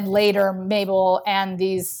 And then later, Mabel and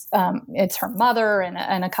it's her mother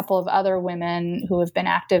and a couple of other women who have been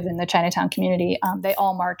active in the Chinatown community. They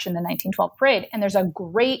all march in the 1912 parade. And there's a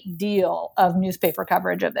great deal of newspaper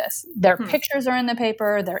coverage of this. Their pictures are in the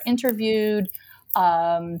paper. They're interviewed,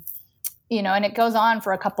 and it goes on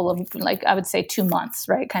for a couple of, I would say 2 months,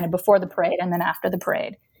 right? Kind of before the parade and then after the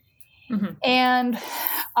parade. And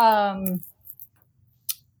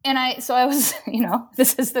I was,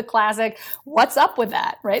 this is the classic, what's up with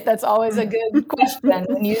that, right? That's always a good question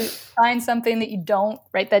when you find something that you don't,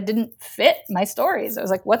 right, that didn't fit my stories. I was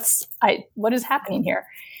like, what is happening here?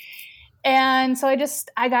 And so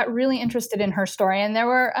I got really interested in her story. And there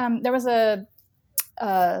was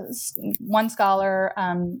one scholar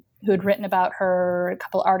who had written about her, a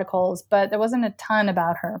couple articles, but there wasn't a ton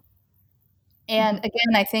about her. And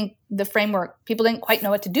again, I think the framework, people didn't quite know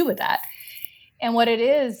what to do with that. And what it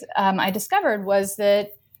is, I discovered was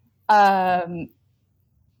that the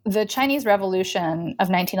Chinese Revolution of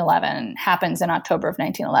 1911 happens in October of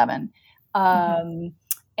 1911.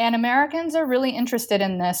 And Americans are really interested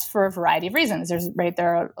in this for a variety of reasons.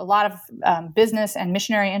 There are a lot of business and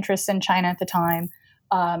missionary interests in China at the time.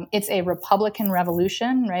 It's a Republican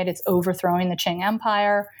revolution, right? It's overthrowing the Qing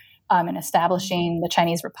Empire and establishing the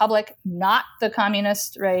Chinese Republic, not the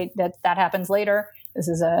communist, right? That happens later. This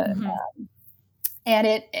is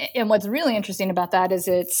And what's really interesting about that is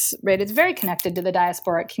it's very connected to the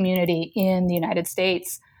diasporic community in the United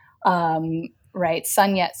States. Right,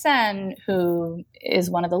 Sun Yat-sen, who is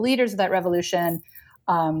one of the leaders of that revolution,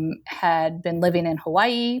 had been living in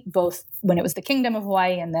Hawaii, both when it was the Kingdom of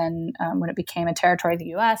Hawaii and then when it became a territory of the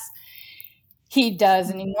U.S. He does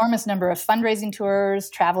an enormous number of fundraising tours,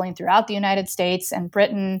 traveling throughout the United States and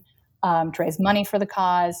Britain to raise money for the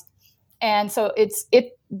cause. And so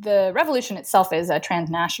the revolution itself is a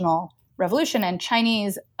transnational revolution, and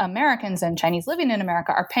Chinese Americans and Chinese living in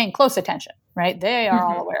America are paying close attention, right? They are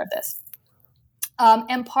all aware of this.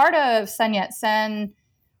 And part of Sun Yat-sen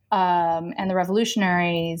and the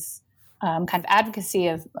revolutionaries' kind of advocacy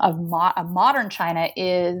of modern China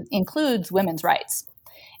includes women's rights.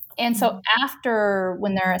 And so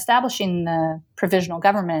when they're establishing the provisional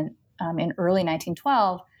government in early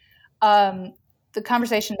 1912, the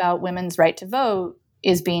conversation about women's right to vote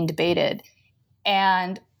is being debated.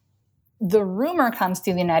 And the rumor comes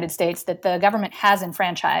to the United States that the government has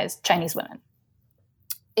enfranchised Chinese women.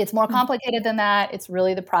 It's more complicated than that. It's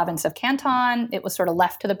really the province of Canton. It was sort of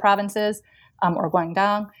left to the provinces or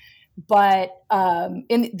Guangdong. But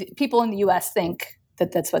people in the U.S. think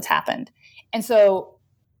that that's what's happened. And so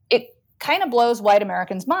it kind of blows white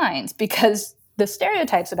Americans' minds because the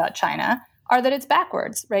stereotypes about China are that it's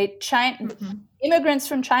backwards, right? Immigrants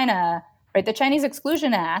from China, right? The Chinese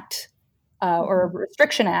Exclusion Act, or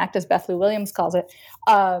Restriction Act, as Beth Lou Williams calls it,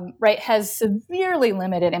 right, has severely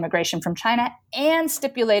limited immigration from China and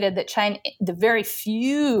stipulated that the very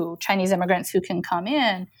few Chinese immigrants who can come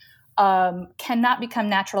in cannot become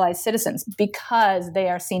naturalized citizens because they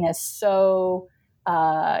are seen as so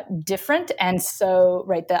different. And so,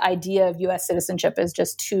 right, the idea of U.S. citizenship is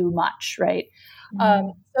just too much, right?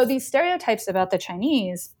 So these stereotypes about the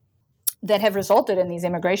Chinese that have resulted in these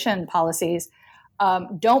immigration policies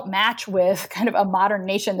don't match with kind of a modern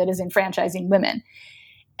nation that is enfranchising women.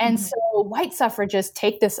 And so white suffragists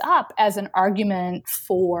take this up as an argument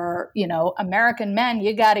for, American men,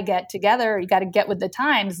 you got to get together, you got to get with the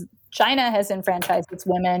times. China has enfranchised its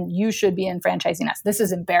women, you should be enfranchising us. This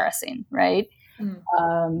is embarrassing, right?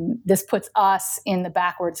 This puts us in the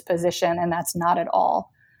backwards position, and that's not at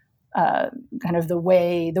all kind of the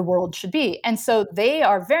way the world should be. And so they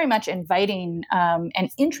are very much inviting and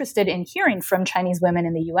interested in hearing from Chinese women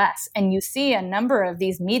in the U.S. And you see a number of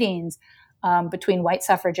these meetings between white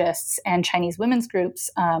suffragists and Chinese women's groups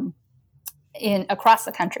across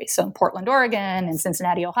the country. So in Portland, Oregon, in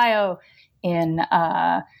Cincinnati, Ohio, in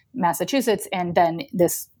Massachusetts, and then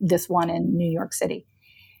this one in New York City.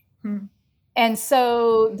 And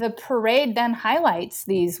so the parade then highlights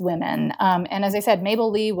these women. And as I said,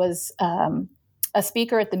 Mabel Lee was a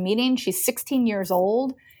speaker at the meeting. She's 16 years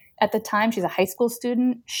old at the time. She's a high school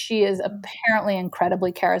student. She is apparently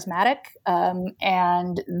incredibly charismatic.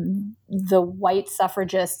 And the white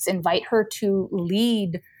suffragists invite her to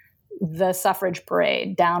lead the suffrage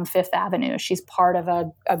parade down Fifth Avenue. She's part of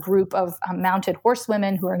a group of mounted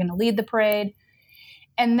horsewomen who are going to lead the parade.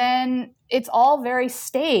 And then it's all very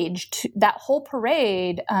staged. That whole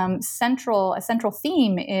parade, a central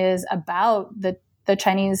theme is about the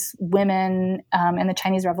Chinese women and the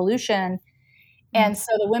Chinese Revolution. And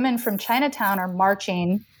so the women from Chinatown are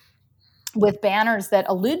marching with banners that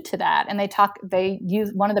allude to that. And they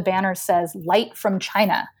use, one of the banners says, "Light from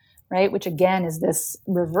China," right? Which again is this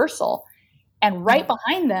reversal. And right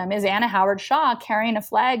behind them is Anna Howard Shaw carrying a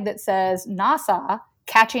flag that says, "NASA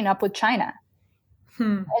catching up with China."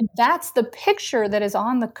 And that's the picture that is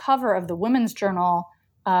on the cover of the Women's Journal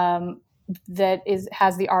that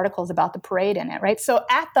has the articles about the parade in it, right? So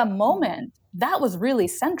at the moment, that was really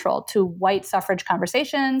central to white suffrage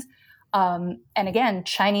conversations. And again,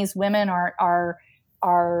 Chinese women are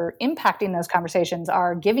impacting those conversations,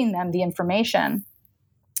 are giving them the information.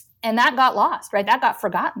 And that got lost, right? That got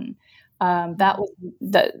forgotten. That was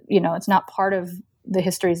it's not part of the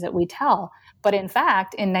histories that we tell. But in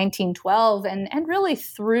fact, in 1912 and really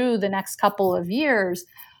through the next couple of years,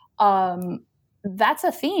 that's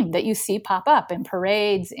a theme that you see pop up in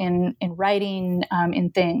parades, in writing,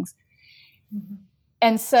 in things.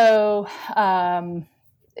 And so, for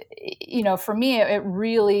me, it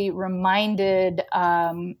really reminded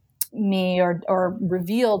me or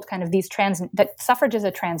revealed kind of that suffrage is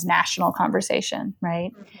a transnational conversation,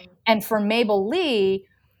 right? And for Mabel Lee,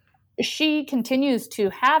 she continues to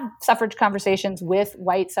have suffrage conversations with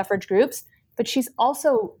white suffrage groups, but she's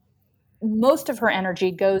also, most of her energy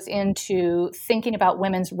goes into thinking about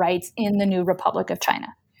women's rights in the new Republic of China.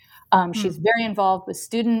 She's very involved with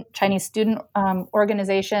Chinese student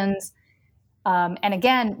organizations. And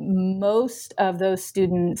again, most of those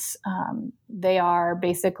students, they are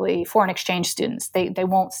basically foreign exchange students. They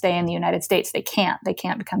won't stay in the United States. They can't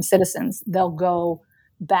become citizens. They'll go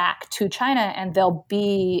back to China, and they'll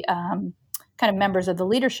be kind of members of the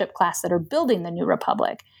leadership class that are building the new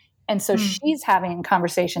republic. And so she's having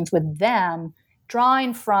conversations with them,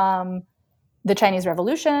 drawing from the Chinese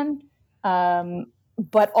Revolution,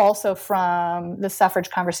 but also from the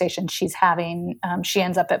suffrage conversation she's having. She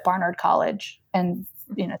ends up at Barnard College, and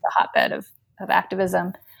the hotbed of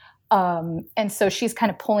activism. And so she's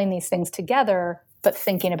kind of pulling these things together, but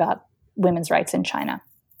thinking about women's rights in China.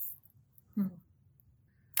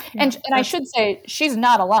 Yeah, and I should say she's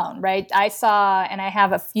not alone, right? I saw, and I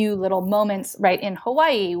have a few little moments right in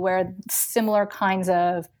Hawaii where similar kinds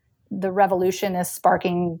of the revolution is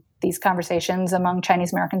sparking these conversations among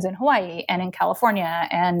Chinese Americans in Hawaii and in California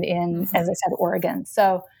and in, as I said, Oregon.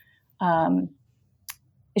 So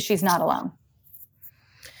she's not alone.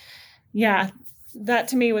 Yeah, that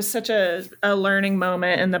to me was such a learning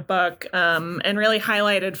moment in the book, and really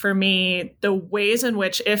highlighted for me the ways in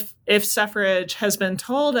which if suffrage has been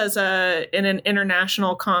told as in an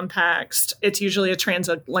international context, it's usually a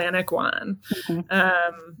transatlantic one.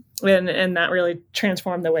 And that really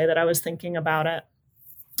transformed the way that I was thinking about it.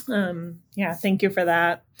 Thank you for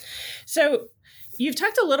that. So you've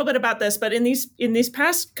talked a little bit about this, but in these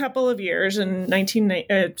past couple of years, in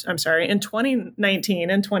 2019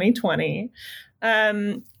 and 2020,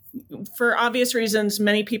 for obvious reasons,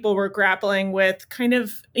 many people were grappling with kind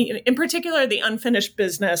of, in particular, the unfinished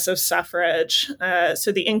business of suffrage.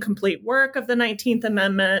 So the incomplete work of the 19th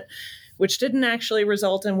Amendment, which didn't actually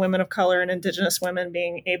result in women of color and Indigenous women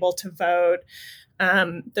being able to vote.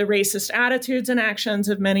 The racist attitudes and actions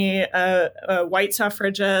of many white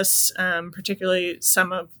suffragists, particularly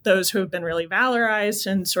some of those who have been really valorized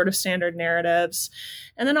in sort of standard narratives,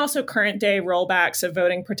 and then also current day rollbacks of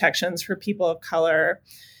voting protections for people of color.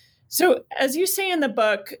 So as you say in the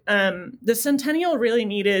book, the centennial really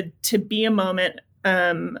needed to be a moment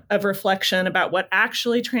of reflection about what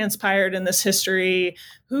actually transpired in this history,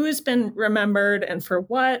 who has been remembered and for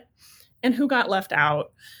what, and who got left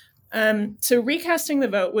out. So recasting the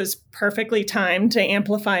vote was perfectly timed to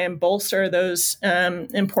amplify and bolster those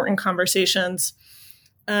important conversations.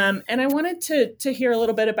 And I wanted to hear a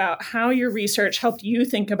little bit about how your research helped you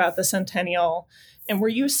think about the centennial. And were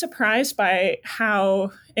you surprised by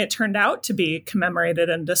how it turned out to be commemorated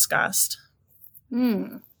and discussed?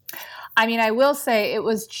 I mean, I will say it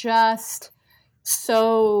was just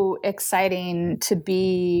so exciting to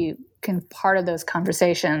be part of those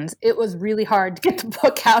conversations. It was really hard to get the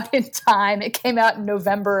book out in time. It came out in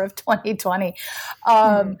November of 2020.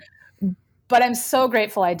 But I'm so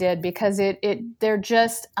grateful I did, because they're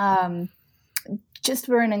just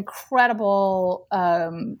were an incredible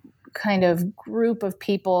kind of group of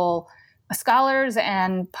people, scholars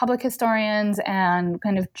and public historians and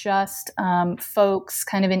kind of just folks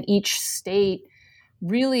kind of in each state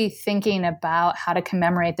really thinking about how to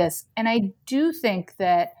commemorate this. And I do think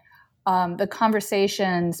that the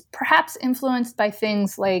conversations, perhaps influenced by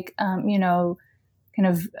things like, kind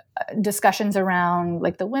of discussions around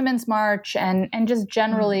like the Women's March and just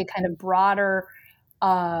generally kind of broader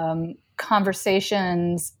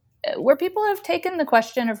conversations where people have taken the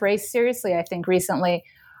question of race seriously, I think, recently.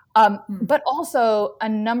 But also a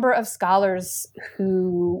number of scholars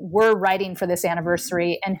who were writing for this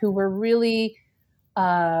anniversary and who were really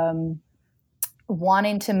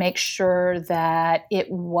wanting to make sure that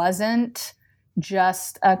it wasn't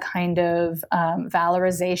just a kind of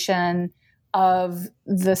valorization of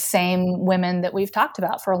the same women that we've talked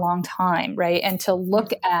about for a long time, right? And to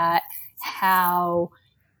look at how,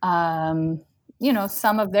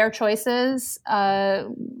 some of their choices,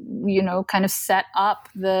 kind of set up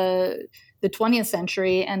the 20th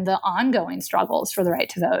century and the ongoing struggles for the right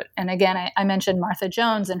to vote. And again, I mentioned Martha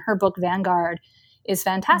Jones, and her book Vanguard is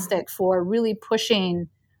fantastic for really pushing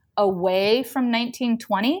away from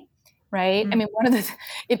 1920, right? I mean,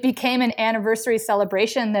 it became an anniversary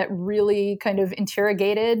celebration that really kind of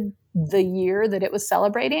interrogated the year that it was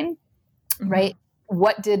celebrating, right?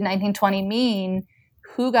 What did 1920 mean?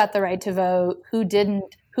 Who got the right to vote? Who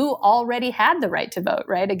didn't? Who already had the right to vote,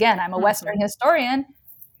 right? Again, I'm a Western historian.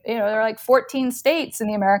 There are like 14 states in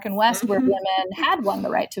the American West where women had won the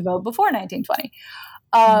right to vote before 1920.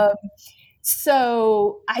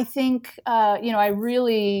 So I think, I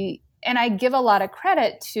really, and I give a lot of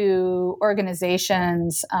credit to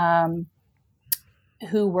organizations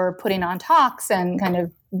who were putting on talks and kind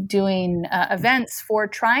of doing events for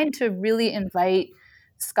trying to really invite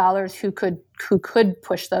scholars who could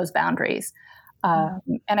push those boundaries.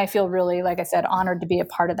 And I feel really, like I said, honored to be a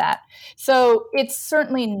part of that. So it's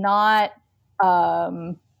certainly not,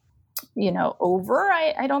 over,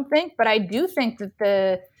 I don't think, but I do think that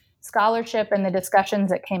the scholarship and the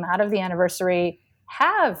discussions that came out of the anniversary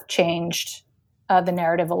have changed the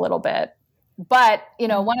narrative a little bit. But,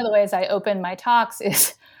 one of the ways I open my talks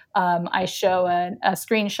is I show a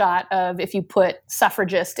screenshot of if you put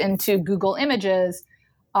suffragist into Google Images,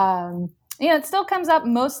 it still comes up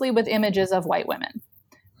mostly with images of white women,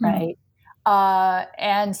 right?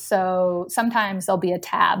 And so sometimes there'll be a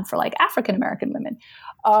tab for like African American women.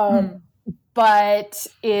 But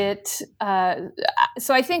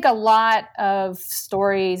so I think a lot of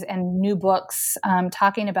stories and new books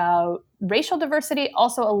talking about racial diversity,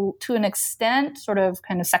 also to an extent, sort of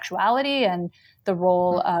kind of sexuality and the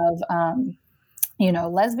role of,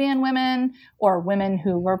 lesbian women or women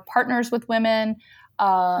who were partners with women.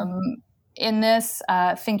 In this,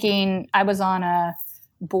 thinking, I was on a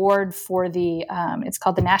board for it's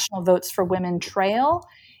called the National Votes for Women Trail,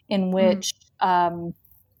 in which they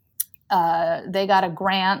got a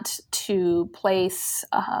grant to place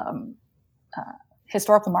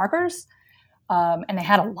historical markers, and they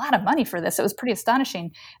had a lot of money for this. It was pretty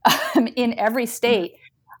astonishing in every state.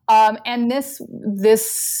 And the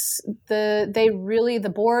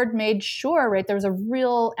board made sure, right, there was a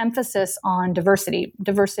real emphasis on diversity,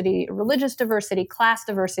 religious diversity, class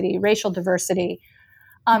diversity, racial diversity.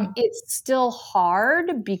 It's still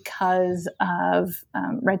hard because of,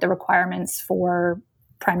 the requirements for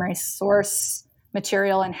primary source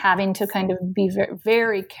material and having to kind of be very,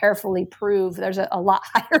 very carefully prove there's a lot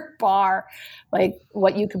higher bar, like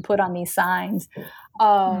what you can put on these signs.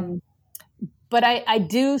 But I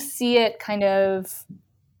do see it kind of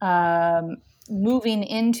moving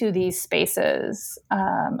into these spaces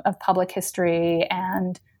of public history.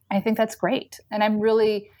 And I think that's great. And I'm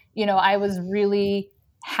really, I was really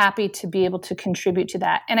happy to be able to contribute to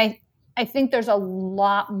that. And I think there's a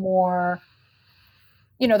lot more,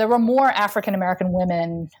 there were more African-American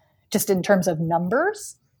women just in terms of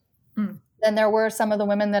numbers than there were some of the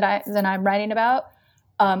women that I'm writing about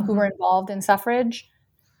who were involved in suffrage.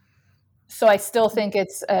 So I still think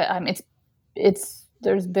there's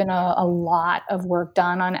been a lot of work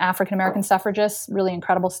done on African-American suffragists, really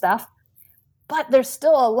incredible stuff, but there's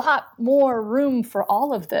still a lot more room for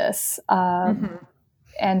all of this.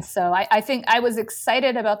 And so I think I was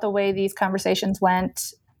excited about the way these conversations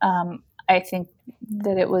went. I think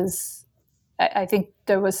that I think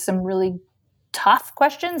there was some really tough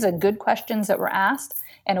questions and good questions that were asked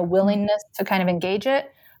and a willingness to kind of engage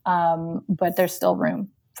it. But there's still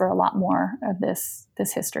room for a lot more of this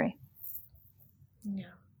history.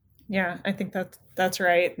 Yeah, I think that's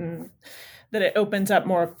right, and that it opens up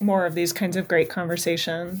more of these kinds of great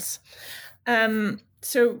conversations.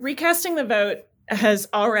 So recasting the vote has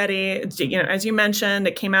already, as you mentioned,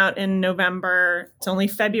 it came out in November. It's only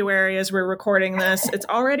February as we're recording this. It's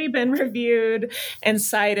already been reviewed and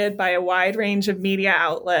cited by a wide range of media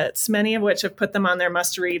outlets, many of which have put them on their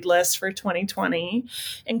must-read list for 2020,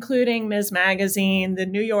 including Ms. Magazine, The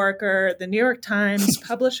New Yorker, The New York Times,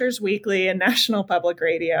 Publishers Weekly, and National Public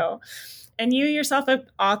Radio. And you yourself have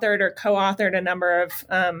authored or co-authored a number of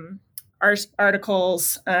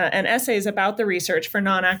articles and essays about the research for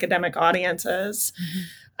non-academic audiences.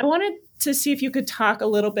 I wanted to see if you could talk a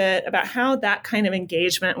little bit about how that kind of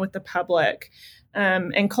engagement with the public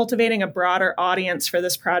and cultivating a broader audience for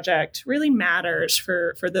this project really matters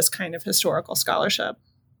for this kind of historical scholarship.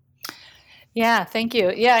 Yeah, thank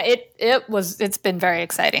you. Yeah, it's been very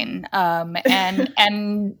exciting and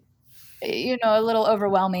a little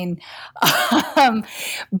overwhelming,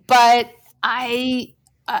 but I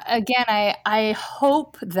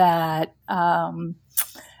hope that,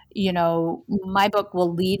 my book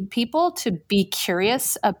will lead people to be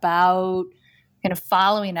curious about kind of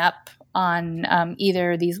following up on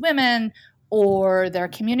either these women or their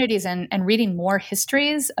communities and reading more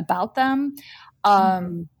histories about them.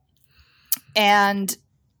 And,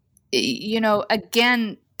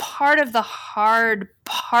 again, part of the hard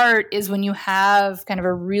part is when you have kind of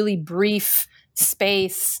a really brief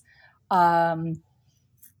space.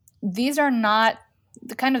 These are not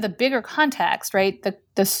the kind of the bigger context, right?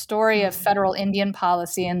 The story of federal Indian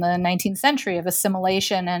policy in the 19th century of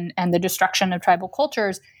assimilation and the destruction of tribal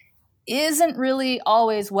cultures isn't really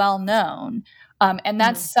always well known. And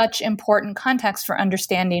that's such important context for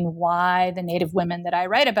understanding why the Native women that I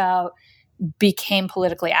write about became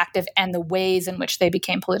politically active and the ways in which they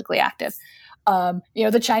became politically active.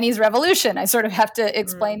 The Chinese Revolution, I sort of have to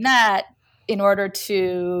explain that in order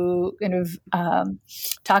to kind of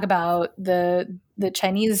talk about the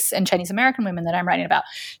Chinese and Chinese American women that I'm writing about.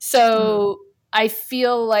 So I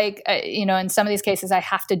feel like, in some of these cases, I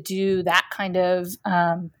have to do that kind of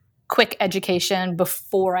quick education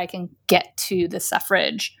before I can get to the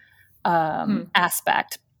suffrage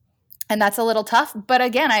aspect. And that's a little tough. But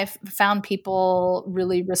again, I've found people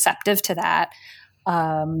really receptive to that.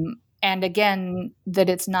 And again, that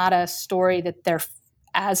it's not a story that they're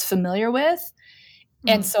as familiar with.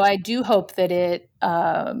 And so I do hope that it,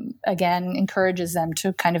 again, encourages them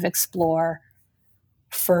to kind of explore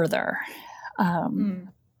further. And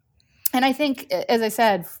I think, as I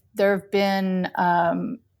said, there have been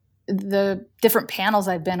the different panels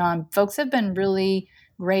I've been on, folks have been really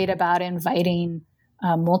great about inviting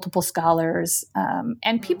multiple scholars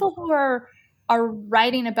and people who are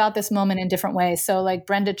writing about this moment in different ways. So like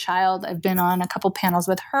Brenda Child, I've been on a couple panels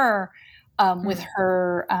with her, with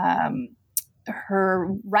her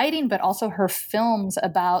writing, but also her films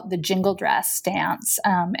about the jingle dress dance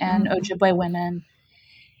and Ojibwe women.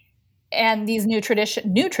 And these new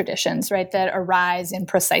traditions, right, that arise in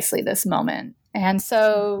precisely this moment. And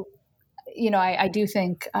so, I do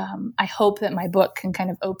think, I hope that my book can kind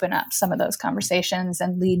of open up some of those conversations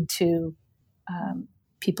and lead to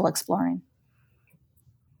people exploring.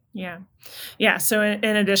 Yeah. Yeah. So in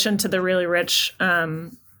addition to the really rich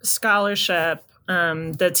scholarship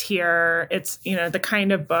that's here, it's, the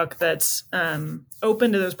kind of book that's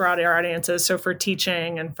open to those broader audiences. So for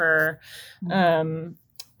teaching and for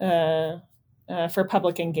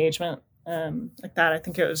public engagement like that, I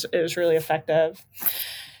think it was really effective.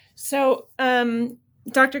 So,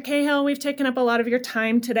 Dr. Cahill, we've taken up a lot of your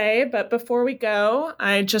time today, but before we go,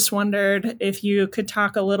 I just wondered if you could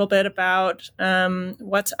talk a little bit about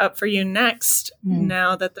what's up for you next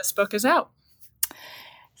now that this book is out.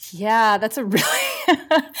 Yeah, that's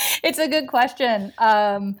it's a good question.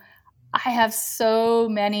 I have so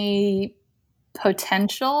many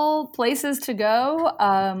potential places to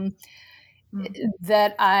go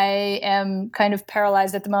that I am kind of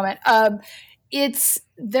paralyzed at the moment.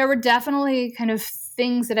 There were definitely kind of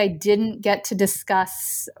things that I didn't get to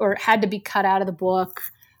discuss or had to be cut out of the book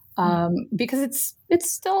because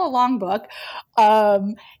it's still a long book.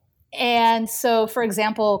 And so, for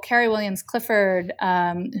example, Carrie Williams Clifford,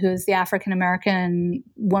 who's the African-American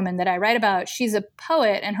woman that I write about, she's a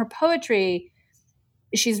poet, and her poetry,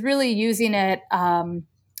 she's really using it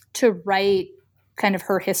to write kind of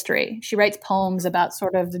her history. She writes poems about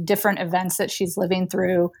sort of the different events that she's living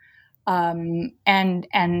through,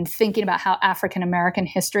 and thinking about how African-American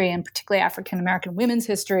history, and particularly African-American women's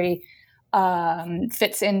history,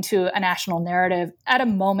 fits into a national narrative at a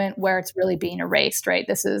moment where it's really being erased, right?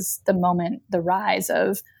 This is the moment, the rise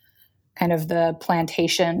of kind of the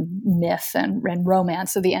plantation myth and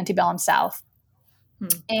romance of the antebellum South.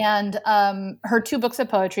 And her 2 books of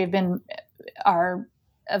poetry are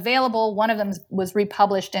available. One of them was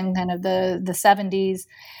republished in kind of the 70s.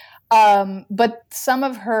 But some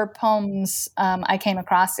of her poems I came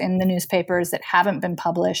across in the newspapers that haven't been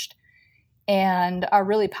published and are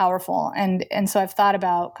really powerful. And so I've thought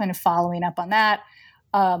about kind of following up on that.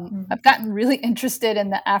 I've gotten really interested in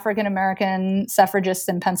the African-American suffragists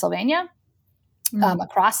in Pennsylvania,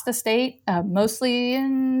 across the state, mostly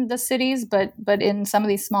in the cities, but in some of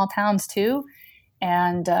these small towns too.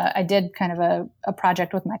 And I did kind of a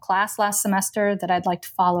project with my class last semester that I'd like to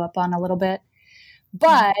follow up on a little bit.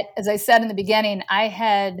 But as I said in the beginning, I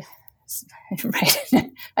had,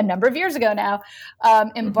 a number of years ago now,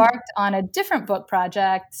 embarked on a different book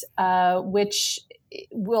project, which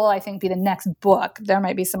will, I think, be the next book. There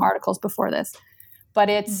might be some articles before this, but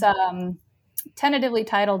it's tentatively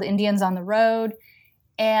titled Indians on the Road.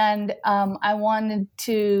 And I wanted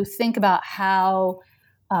to think about how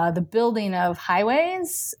the building of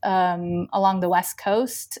highways along the West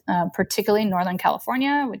Coast, particularly Northern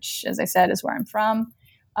California, which, as I said, is where I'm from,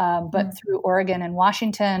 but through Oregon and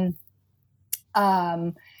Washington,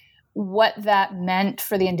 what that meant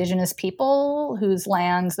for the indigenous people whose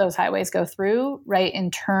lands those highways go through, right, in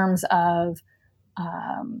terms of,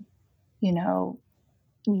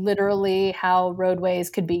 literally how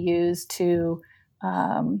roadways could be used to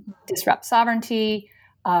disrupt sovereignty,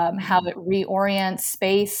 how it reorients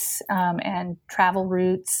space and travel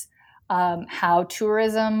routes, how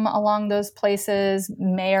tourism along those places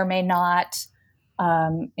may or may not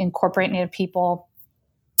incorporate Native people,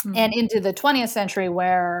 and into the 20th century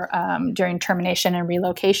where during termination and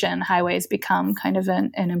relocation, highways become kind of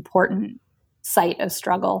an important site of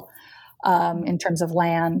struggle in terms of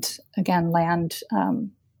land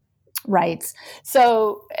rights.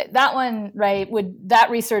 So that one, right, that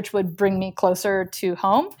research would bring me closer to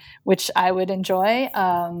home, which I would enjoy.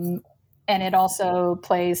 And it also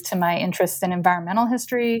plays to my interest in environmental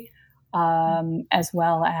history. as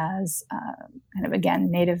well as kind of,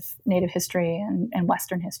 again, Native history and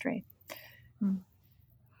Western history.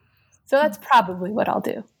 So that's probably what I'll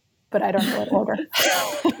do, but I don't know what order.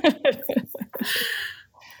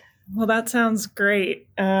 Well, that sounds great.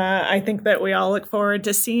 I think that we all look forward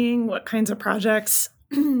to seeing what kinds of projects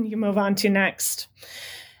you move on to next.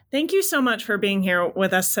 Thank you so much for being here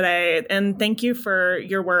with us today, and thank you for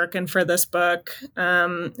your work and for this book.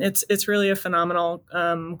 It's really a phenomenal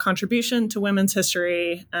contribution to women's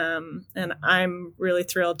history, and I'm really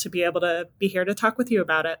thrilled to be able to be here to talk with you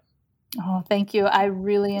about it. Oh, thank you. I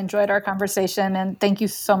really enjoyed our conversation, and thank you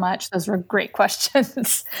so much. Those were great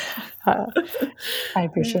questions. I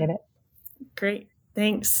appreciate it. Great.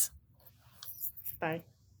 Thanks. Bye.